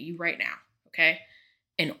looking at you right now, okay,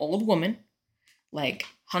 an old woman, like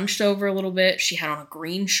hunched over a little bit. She had on a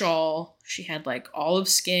green shawl. She had like olive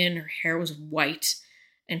skin. Her hair was white.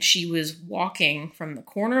 And she was walking from the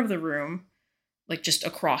corner of the room, like just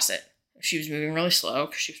across it. She was moving really slow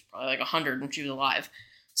because she was probably like 100 when she was alive.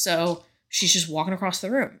 So she's just walking across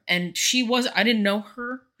the room. And I didn't know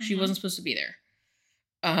her. She wasn't supposed to be there.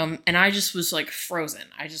 And I just was like frozen.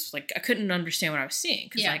 I couldn't understand what I was seeing.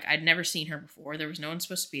 Because like I'd never seen her before. There was no one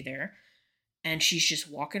supposed to be there. And she's just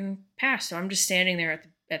walking past. So I'm just standing there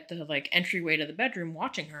at the like entryway to the bedroom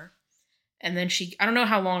watching her. And then I don't know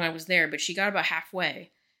how long I was there, but she got about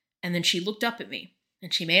halfway. And then she looked up at me.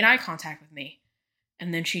 And she made eye contact with me.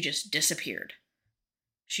 And then she just disappeared.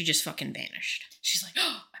 She just fucking vanished. She's like,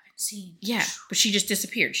 oh, I've been seen. Yeah, but she just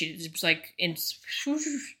disappeared. She was like in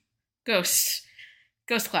ghost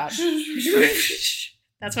cloud.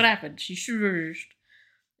 That's what happened. And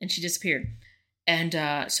she disappeared.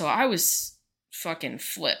 And so I was fucking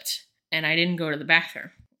flipped. And I didn't go to the bathroom.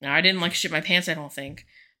 Now, I didn't like shit my pants, I don't think.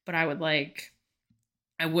 But I would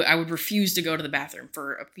I would refuse to go to the bathroom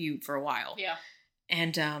for a while. Yeah.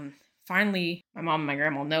 And finally, my mom and my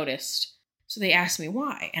grandma noticed. So they asked me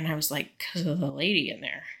why. And I was like, because of the lady in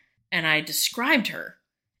there. And I described her.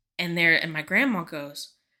 And my grandma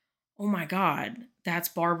goes, oh my God, that's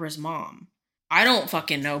Barbara's mom. I don't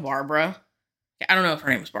fucking know Barbara. I don't know if her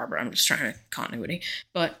name was Barbara. I'm just trying to continuity.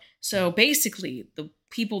 But so basically, the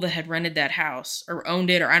people that had rented that house or owned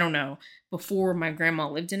it, or I don't know, before my grandma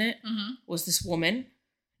lived in it, was this woman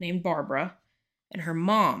named Barbara and her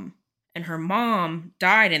mom. And her mom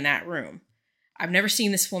died in that room. I've never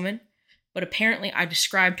seen this woman, but apparently I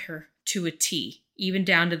described her to a T, even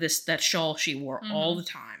down to that shawl she wore all the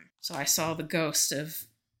time. So I saw the ghost of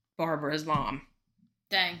Barbara's mom.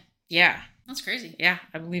 Dang. Yeah. That's crazy. Yeah,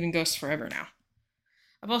 I believe in ghosts forever now.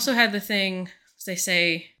 I've also had the thing, they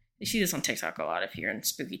say, you see this on TikTok a lot if you're in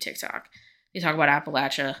spooky TikTok. They talk about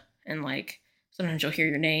Appalachia and like sometimes you'll hear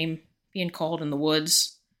your name being called in the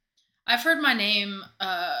woods. I've heard my name,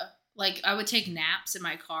 like I would take naps in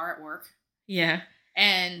my car at work. Yeah.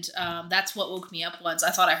 And that's what woke me up once.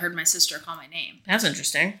 I thought I heard my sister call my name. That's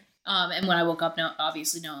interesting. And when I woke up,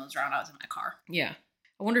 obviously no one was around. I was in my car. Yeah.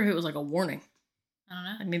 I wonder if it was like a warning. I don't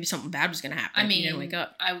know. Like maybe something bad was going to happen. I mean, you didn't wake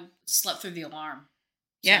up. I slept through the alarm.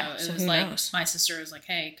 Yeah. So it was like, my sister was like,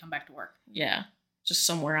 hey, come back to work. Yeah. Just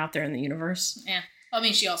somewhere out there in the universe. Yeah. I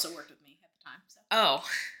mean, she also worked with me at the time. So. Oh.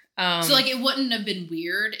 So, like, it wouldn't have been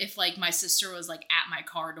weird if, like, my sister was, like, at my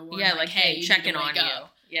car door. Yeah, like hey, checking on you.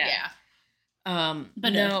 Yeah.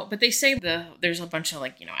 But they say there's a bunch of,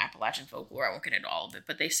 like, you know, Appalachian folklore. I won't get into all of it.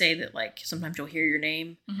 But they say that, like, sometimes you'll hear your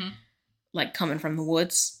name, like, coming from the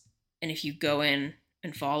woods. And if you go in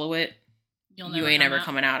and follow it, you ain't ever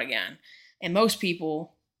coming out again. And most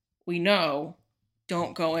people we know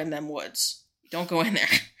don't go in them woods. Don't go in there.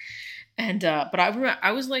 And, but I remember,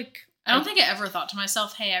 I was like... I don't think I ever thought to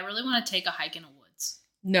myself, hey, I really want to take a hike in a woods.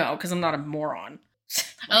 No, because I'm not a moron.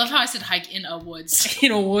 I love how I said hike in a woods.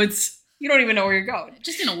 In a woods. You don't even know where you're going.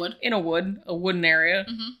 Just in a wood. In a wood. A wooden area.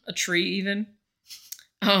 A tree, even.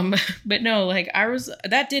 But no, like,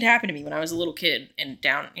 that did happen to me when I was a little kid and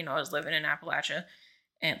down, you know, I was living in Appalachia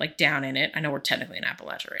and, like, down in it. I know we're technically in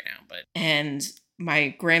Appalachia right now, and my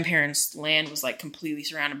grandparents' land was, like, completely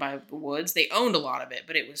surrounded by the woods. They owned a lot of it,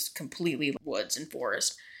 but it was completely woods and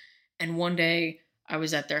forest. And one day I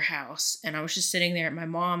was at their house and I was just sitting there.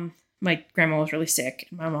 My grandma was really sick.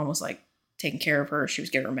 And my mom was like taking care of her. She was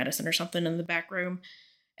giving her medicine or something in the back room.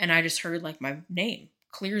 And I just heard like my name,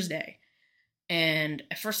 clear as day. And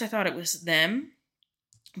at first I thought it was them,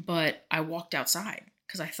 but I walked outside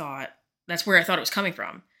because that's where I thought it was coming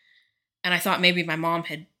from. And I thought maybe my mom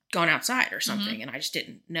had gone outside or something and I just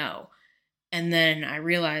didn't know. And then I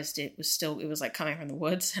realized it was like coming from the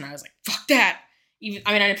woods and I was like, fuck that.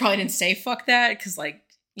 I probably didn't say fuck that because, like,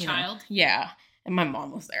 you know, yeah, and my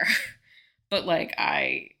mom was there, but like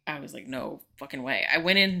I was like, no fucking way. I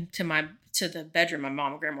went into the bedroom. My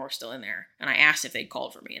mom and grandma were still in there, and I asked if they'd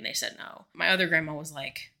called for me, and they said no. My other grandma was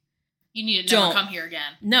like, "You need to never come here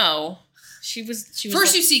again." No, she was first.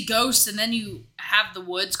 Like, you see ghosts, and then you have the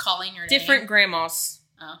woods calling your name. Different grandmas.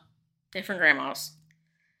 Oh, Different grandmas.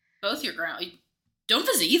 Both your grandma. Don't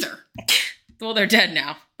visit either. Well, they're dead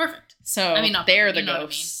now. Perfect. So I mean, not they're perfect, the you know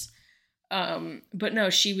ghosts. But no,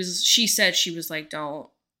 she said she was like, don't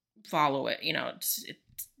follow it. You know,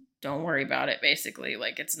 don't worry about it. Basically,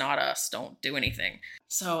 like, it's not us. Don't do anything.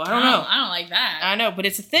 So I don't know. I don't like that. I know, but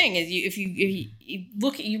it's a thing. Is if you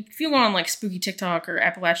look at if you go on like spooky TikTok or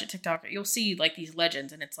Appalachia TikTok, you'll see like these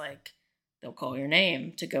legends, and it's like they'll call your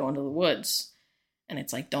name to go into the woods, and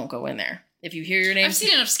it's like, don't go in there. If you hear your name, I've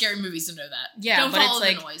seen enough scary movies to know that. Yeah, don't but follow it's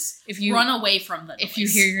like, the noise. if you run away from the noise. If you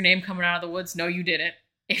hear your name coming out of the woods, no, you didn't.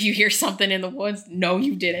 If you hear something in the woods, no,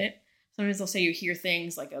 you didn't. Sometimes they'll say you hear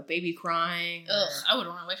things like a baby crying. Ugh, I would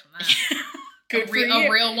run away from that. Good a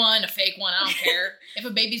real one, a fake one, I don't care. If a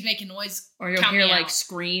baby's making noise, or you'll hear like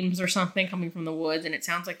screams or something coming from the woods, and it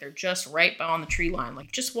sounds like they're just right on the tree line.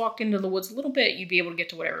 Like, just walk into the woods a little bit, you'd be able to get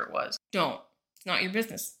to whatever it was. Don't. It's not your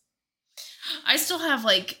business. I still have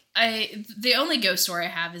the only ghost story I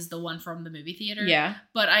have is the one from the movie theater. Yeah.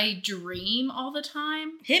 But I dream all the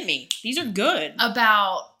time. Hit me. These are good.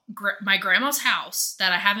 About my grandma's house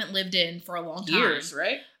that I haven't lived in for a long time. Years,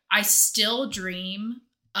 right? I still dream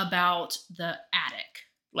about the attic.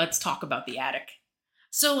 Let's talk about the attic.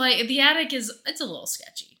 So, like, the attic it's a little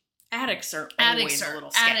sketchy. Attics are always a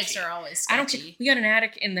little sketchy. Attics are always sketchy. I don't care. We got an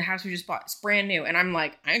attic in the house we just bought. It's brand new. And I'm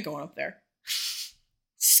like, I ain't going up there.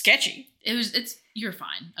 Sketchy. You're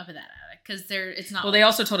fine up in that attic because it's not. Well, they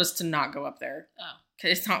also told us to not go up there. Oh.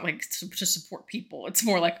 Because it's not like to support people. It's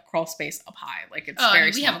more like a crawl space up high. Like, it's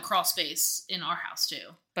we small. have a crawl space in our house too.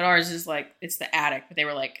 But ours is like, it's the attic. But they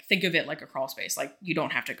were like, think of it like a crawl space. Like, you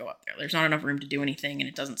don't have to go up there. There's not enough room to do anything, and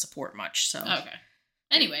it doesn't support much. So okay.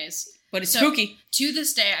 Anyways, but it's spooky. To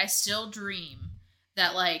this day, I still dream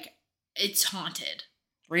that like it's haunted.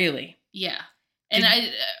 Really? Yeah. And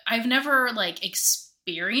I've never like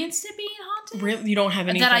experienced it being haunted. Really? You don't have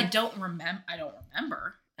anything that I don't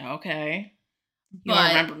remember. Okay. You don't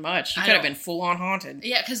remember much. You could have been full on haunted.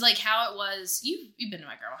 Yeah, because like how it was. You've been to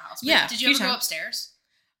my grandma's house. Yeah. Did you ever go upstairs?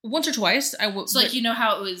 Once or twice. So like you know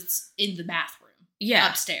how it was in the bathroom. Yeah.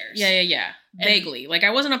 Upstairs. Yeah. Vaguely. Like, I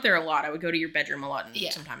wasn't up there a lot. I would go to your bedroom a lot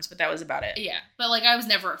sometimes, but that was about it. Yeah. But like I was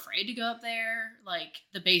never afraid to go up there. Like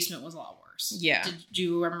the basement was a lot worse. Yeah. Did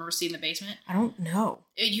you remember seeing the basement? I don't know.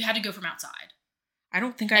 You had to go from outside. I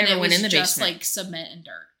don't think I ever went in the basement. It was just like cement and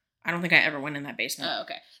dirt. I don't think I ever went in that basement. Oh,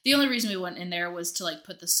 okay. The only reason we went in there was to like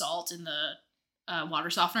put the salt in the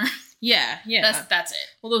water softener. Yeah. That's it.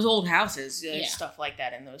 Well, those old houses, stuff like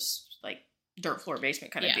that in those like dirt floor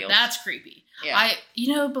basement kind of deals. That's creepy.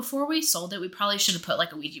 Yeah. Before we sold it, we probably should have put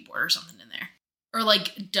like a Ouija board or something in there. Or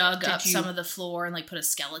like dug up some of the floor and like put a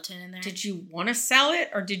skeleton in there. Did you want to sell it,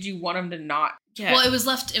 or did you want them to not get? Well, it was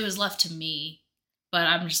left to me, but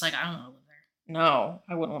I'm just like, I don't want to live there. No,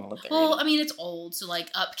 I wouldn't want to live there. Well, either. I mean, it's old, so like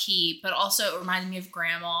upkeep, but also it reminded me of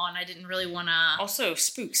grandma, and I didn't really want to. Also,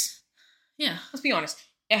 spooks. Yeah. Let's be honest.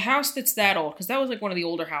 A house that's that old, because that was like one of the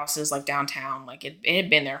older houses, like downtown. Like it had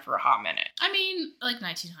been there for a hot minute. I mean, like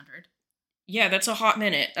 1900. Yeah, that's a hot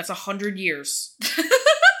minute. That's 100 years.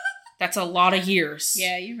 That's a lot of years.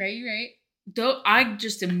 Yeah, you're right. I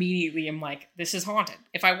just immediately am like, this is haunted.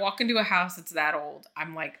 If I walk into a house that's that old,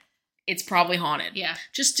 I'm like, it's probably haunted. Yeah.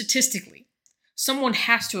 Just statistically. Someone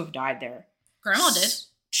has to have died there. Grandma did.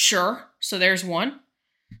 Sure. So there's one.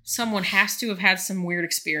 Someone has to have had some weird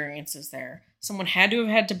experiences there. Someone had to have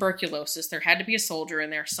had tuberculosis. There had to be a soldier in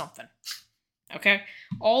there. Something. Okay?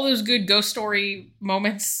 All those good ghost story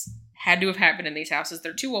moments had to have happened in these houses.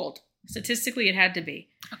 They're too old. Statistically, it had to be.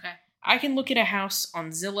 Okay. I can look at a house on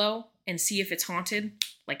Zillow and see if it's haunted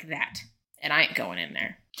like that. And I ain't going in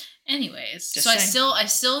there. Anyways. Just so saying. I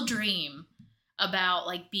still dream about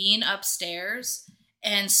like being upstairs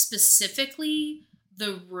and specifically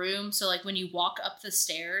the room. So like when you walk up the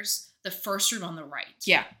stairs, the first room on the right.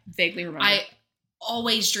 Yeah, vaguely remember. I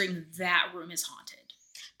always dream that room is haunted.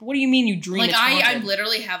 But what do you mean you dream it's haunted? I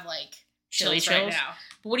literally have like chills right now.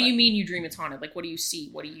 But what do you mean you dream it's haunted? Like, what do you see?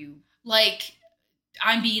 What do you... Like,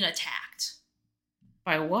 I'm being attacked.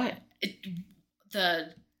 By what?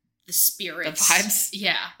 The spirits. The vibes?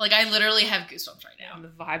 Yeah. Like, I literally have goosebumps right now. And the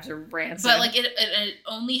vibes are rancid. But, like, it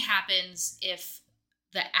only happens if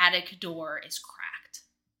the attic door is cracked.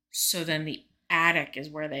 So then the attic is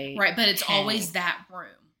where they... Right, but it's always that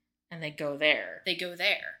room. And they go there.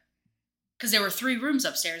 Because there were 3 rooms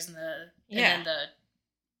upstairs and then the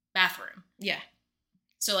bathroom. Yeah.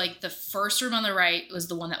 So, like, the first room on the right was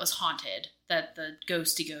the one that was haunted, that the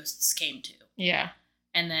ghosty ghosts came to. Yeah.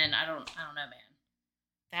 And then, I don't know, man.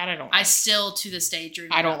 That I don't like. I still, to this day,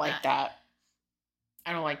 dream I don't about like that.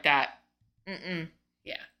 I don't like that. Mm-mm.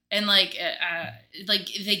 Yeah. And, like,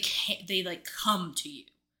 they come to you.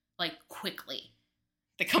 like, quickly.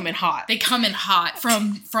 They come in hot. They come in hot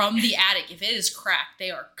from the attic. If it is cracked,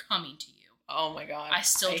 they are coming to you. Oh my God. I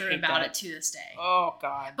still dream about it to this day. Oh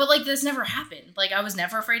God. But, like, this never happened. Like, I was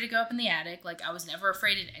never afraid to go up in the attic. Like, I was never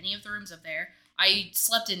afraid in any of the rooms up there. I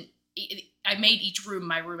made each room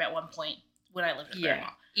my room at one point when I lived with Grandma.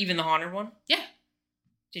 Even the haunted one? Yeah.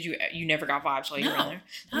 Did you never got vibes while you were in there?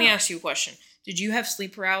 Let me ask you a question. Did you have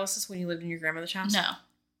sleep paralysis when you lived in your grandmother's house? No.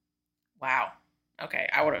 Wow. Okay.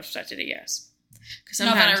 I would have expected a yes.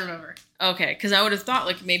 Not that I remember. Okay. Because I would have thought,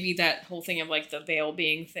 like, maybe that whole thing of, like, the veil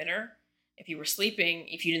being thinner, if you were sleeping,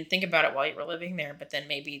 if you didn't think about it while you were living there, but then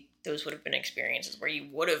maybe those would have been experiences where you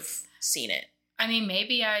would have seen it. I mean,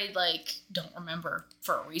 maybe I, like, don't remember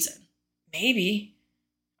for a reason. Maybe.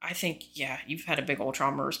 I think, yeah, you've had a big old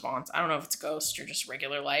trauma response. I don't know if it's ghost or just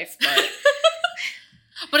regular life, but...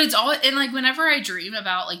 But it's all... And, like, whenever I dream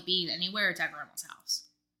about, like, being anywhere, it's at Grandma's house.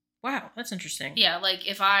 Wow, that's interesting. Yeah, like,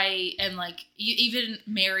 if I am, like, even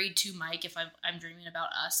married to Mike, if I'm dreaming about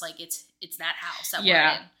us, like, it's that house that we're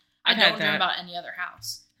in. I don't dream about any other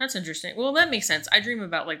house. That's interesting. Well, that makes sense. I dream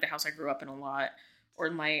about, like, the house I grew up in a lot,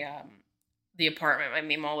 or my, the apartment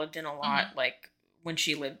my mama lived in a lot, like, when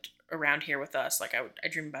she lived around here with us. Like, I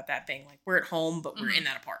dream about that being, like, we're at home, but we're in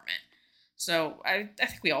that apartment. So, I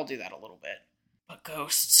think we all do that a little bit. But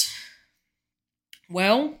ghosts.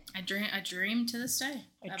 Well. I dream to this day.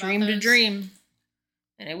 I dreamed a dream.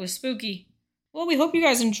 And it was spooky. Well, we hope you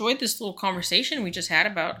guys enjoyed this little conversation we just had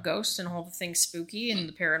about ghosts and all the things spooky and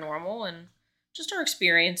the paranormal and just our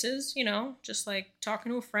experiences, you know, just like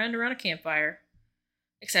talking to a friend around a campfire.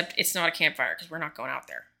 Except it's not a campfire because we're not going out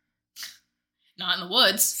there. Not in the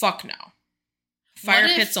woods. Fuck no. Fire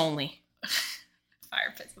pits only.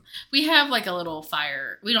 Fire pits. We have like a little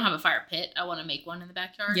fire. We don't have a fire pit. I want to make one in the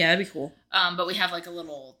backyard. Yeah, that'd be cool. But we have like a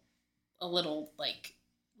little like,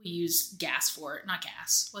 we use gas for it. Not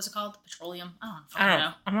gas. What's it called? Petroleum? I don't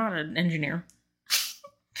know. I'm not an engineer.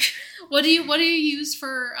 What do you use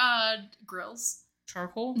for grills?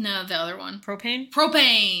 Charcoal? No, the other one.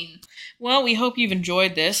 Propane? Well, we hope you've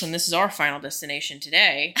enjoyed this, and this is our final destination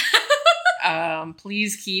today.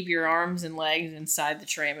 Please keep your arms and legs inside the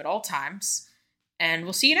tram at all times. And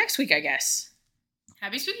we'll see you next week, I guess.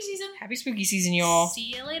 Happy spooky season. Happy spooky season, y'all.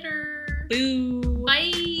 See you later. Boo. Bye.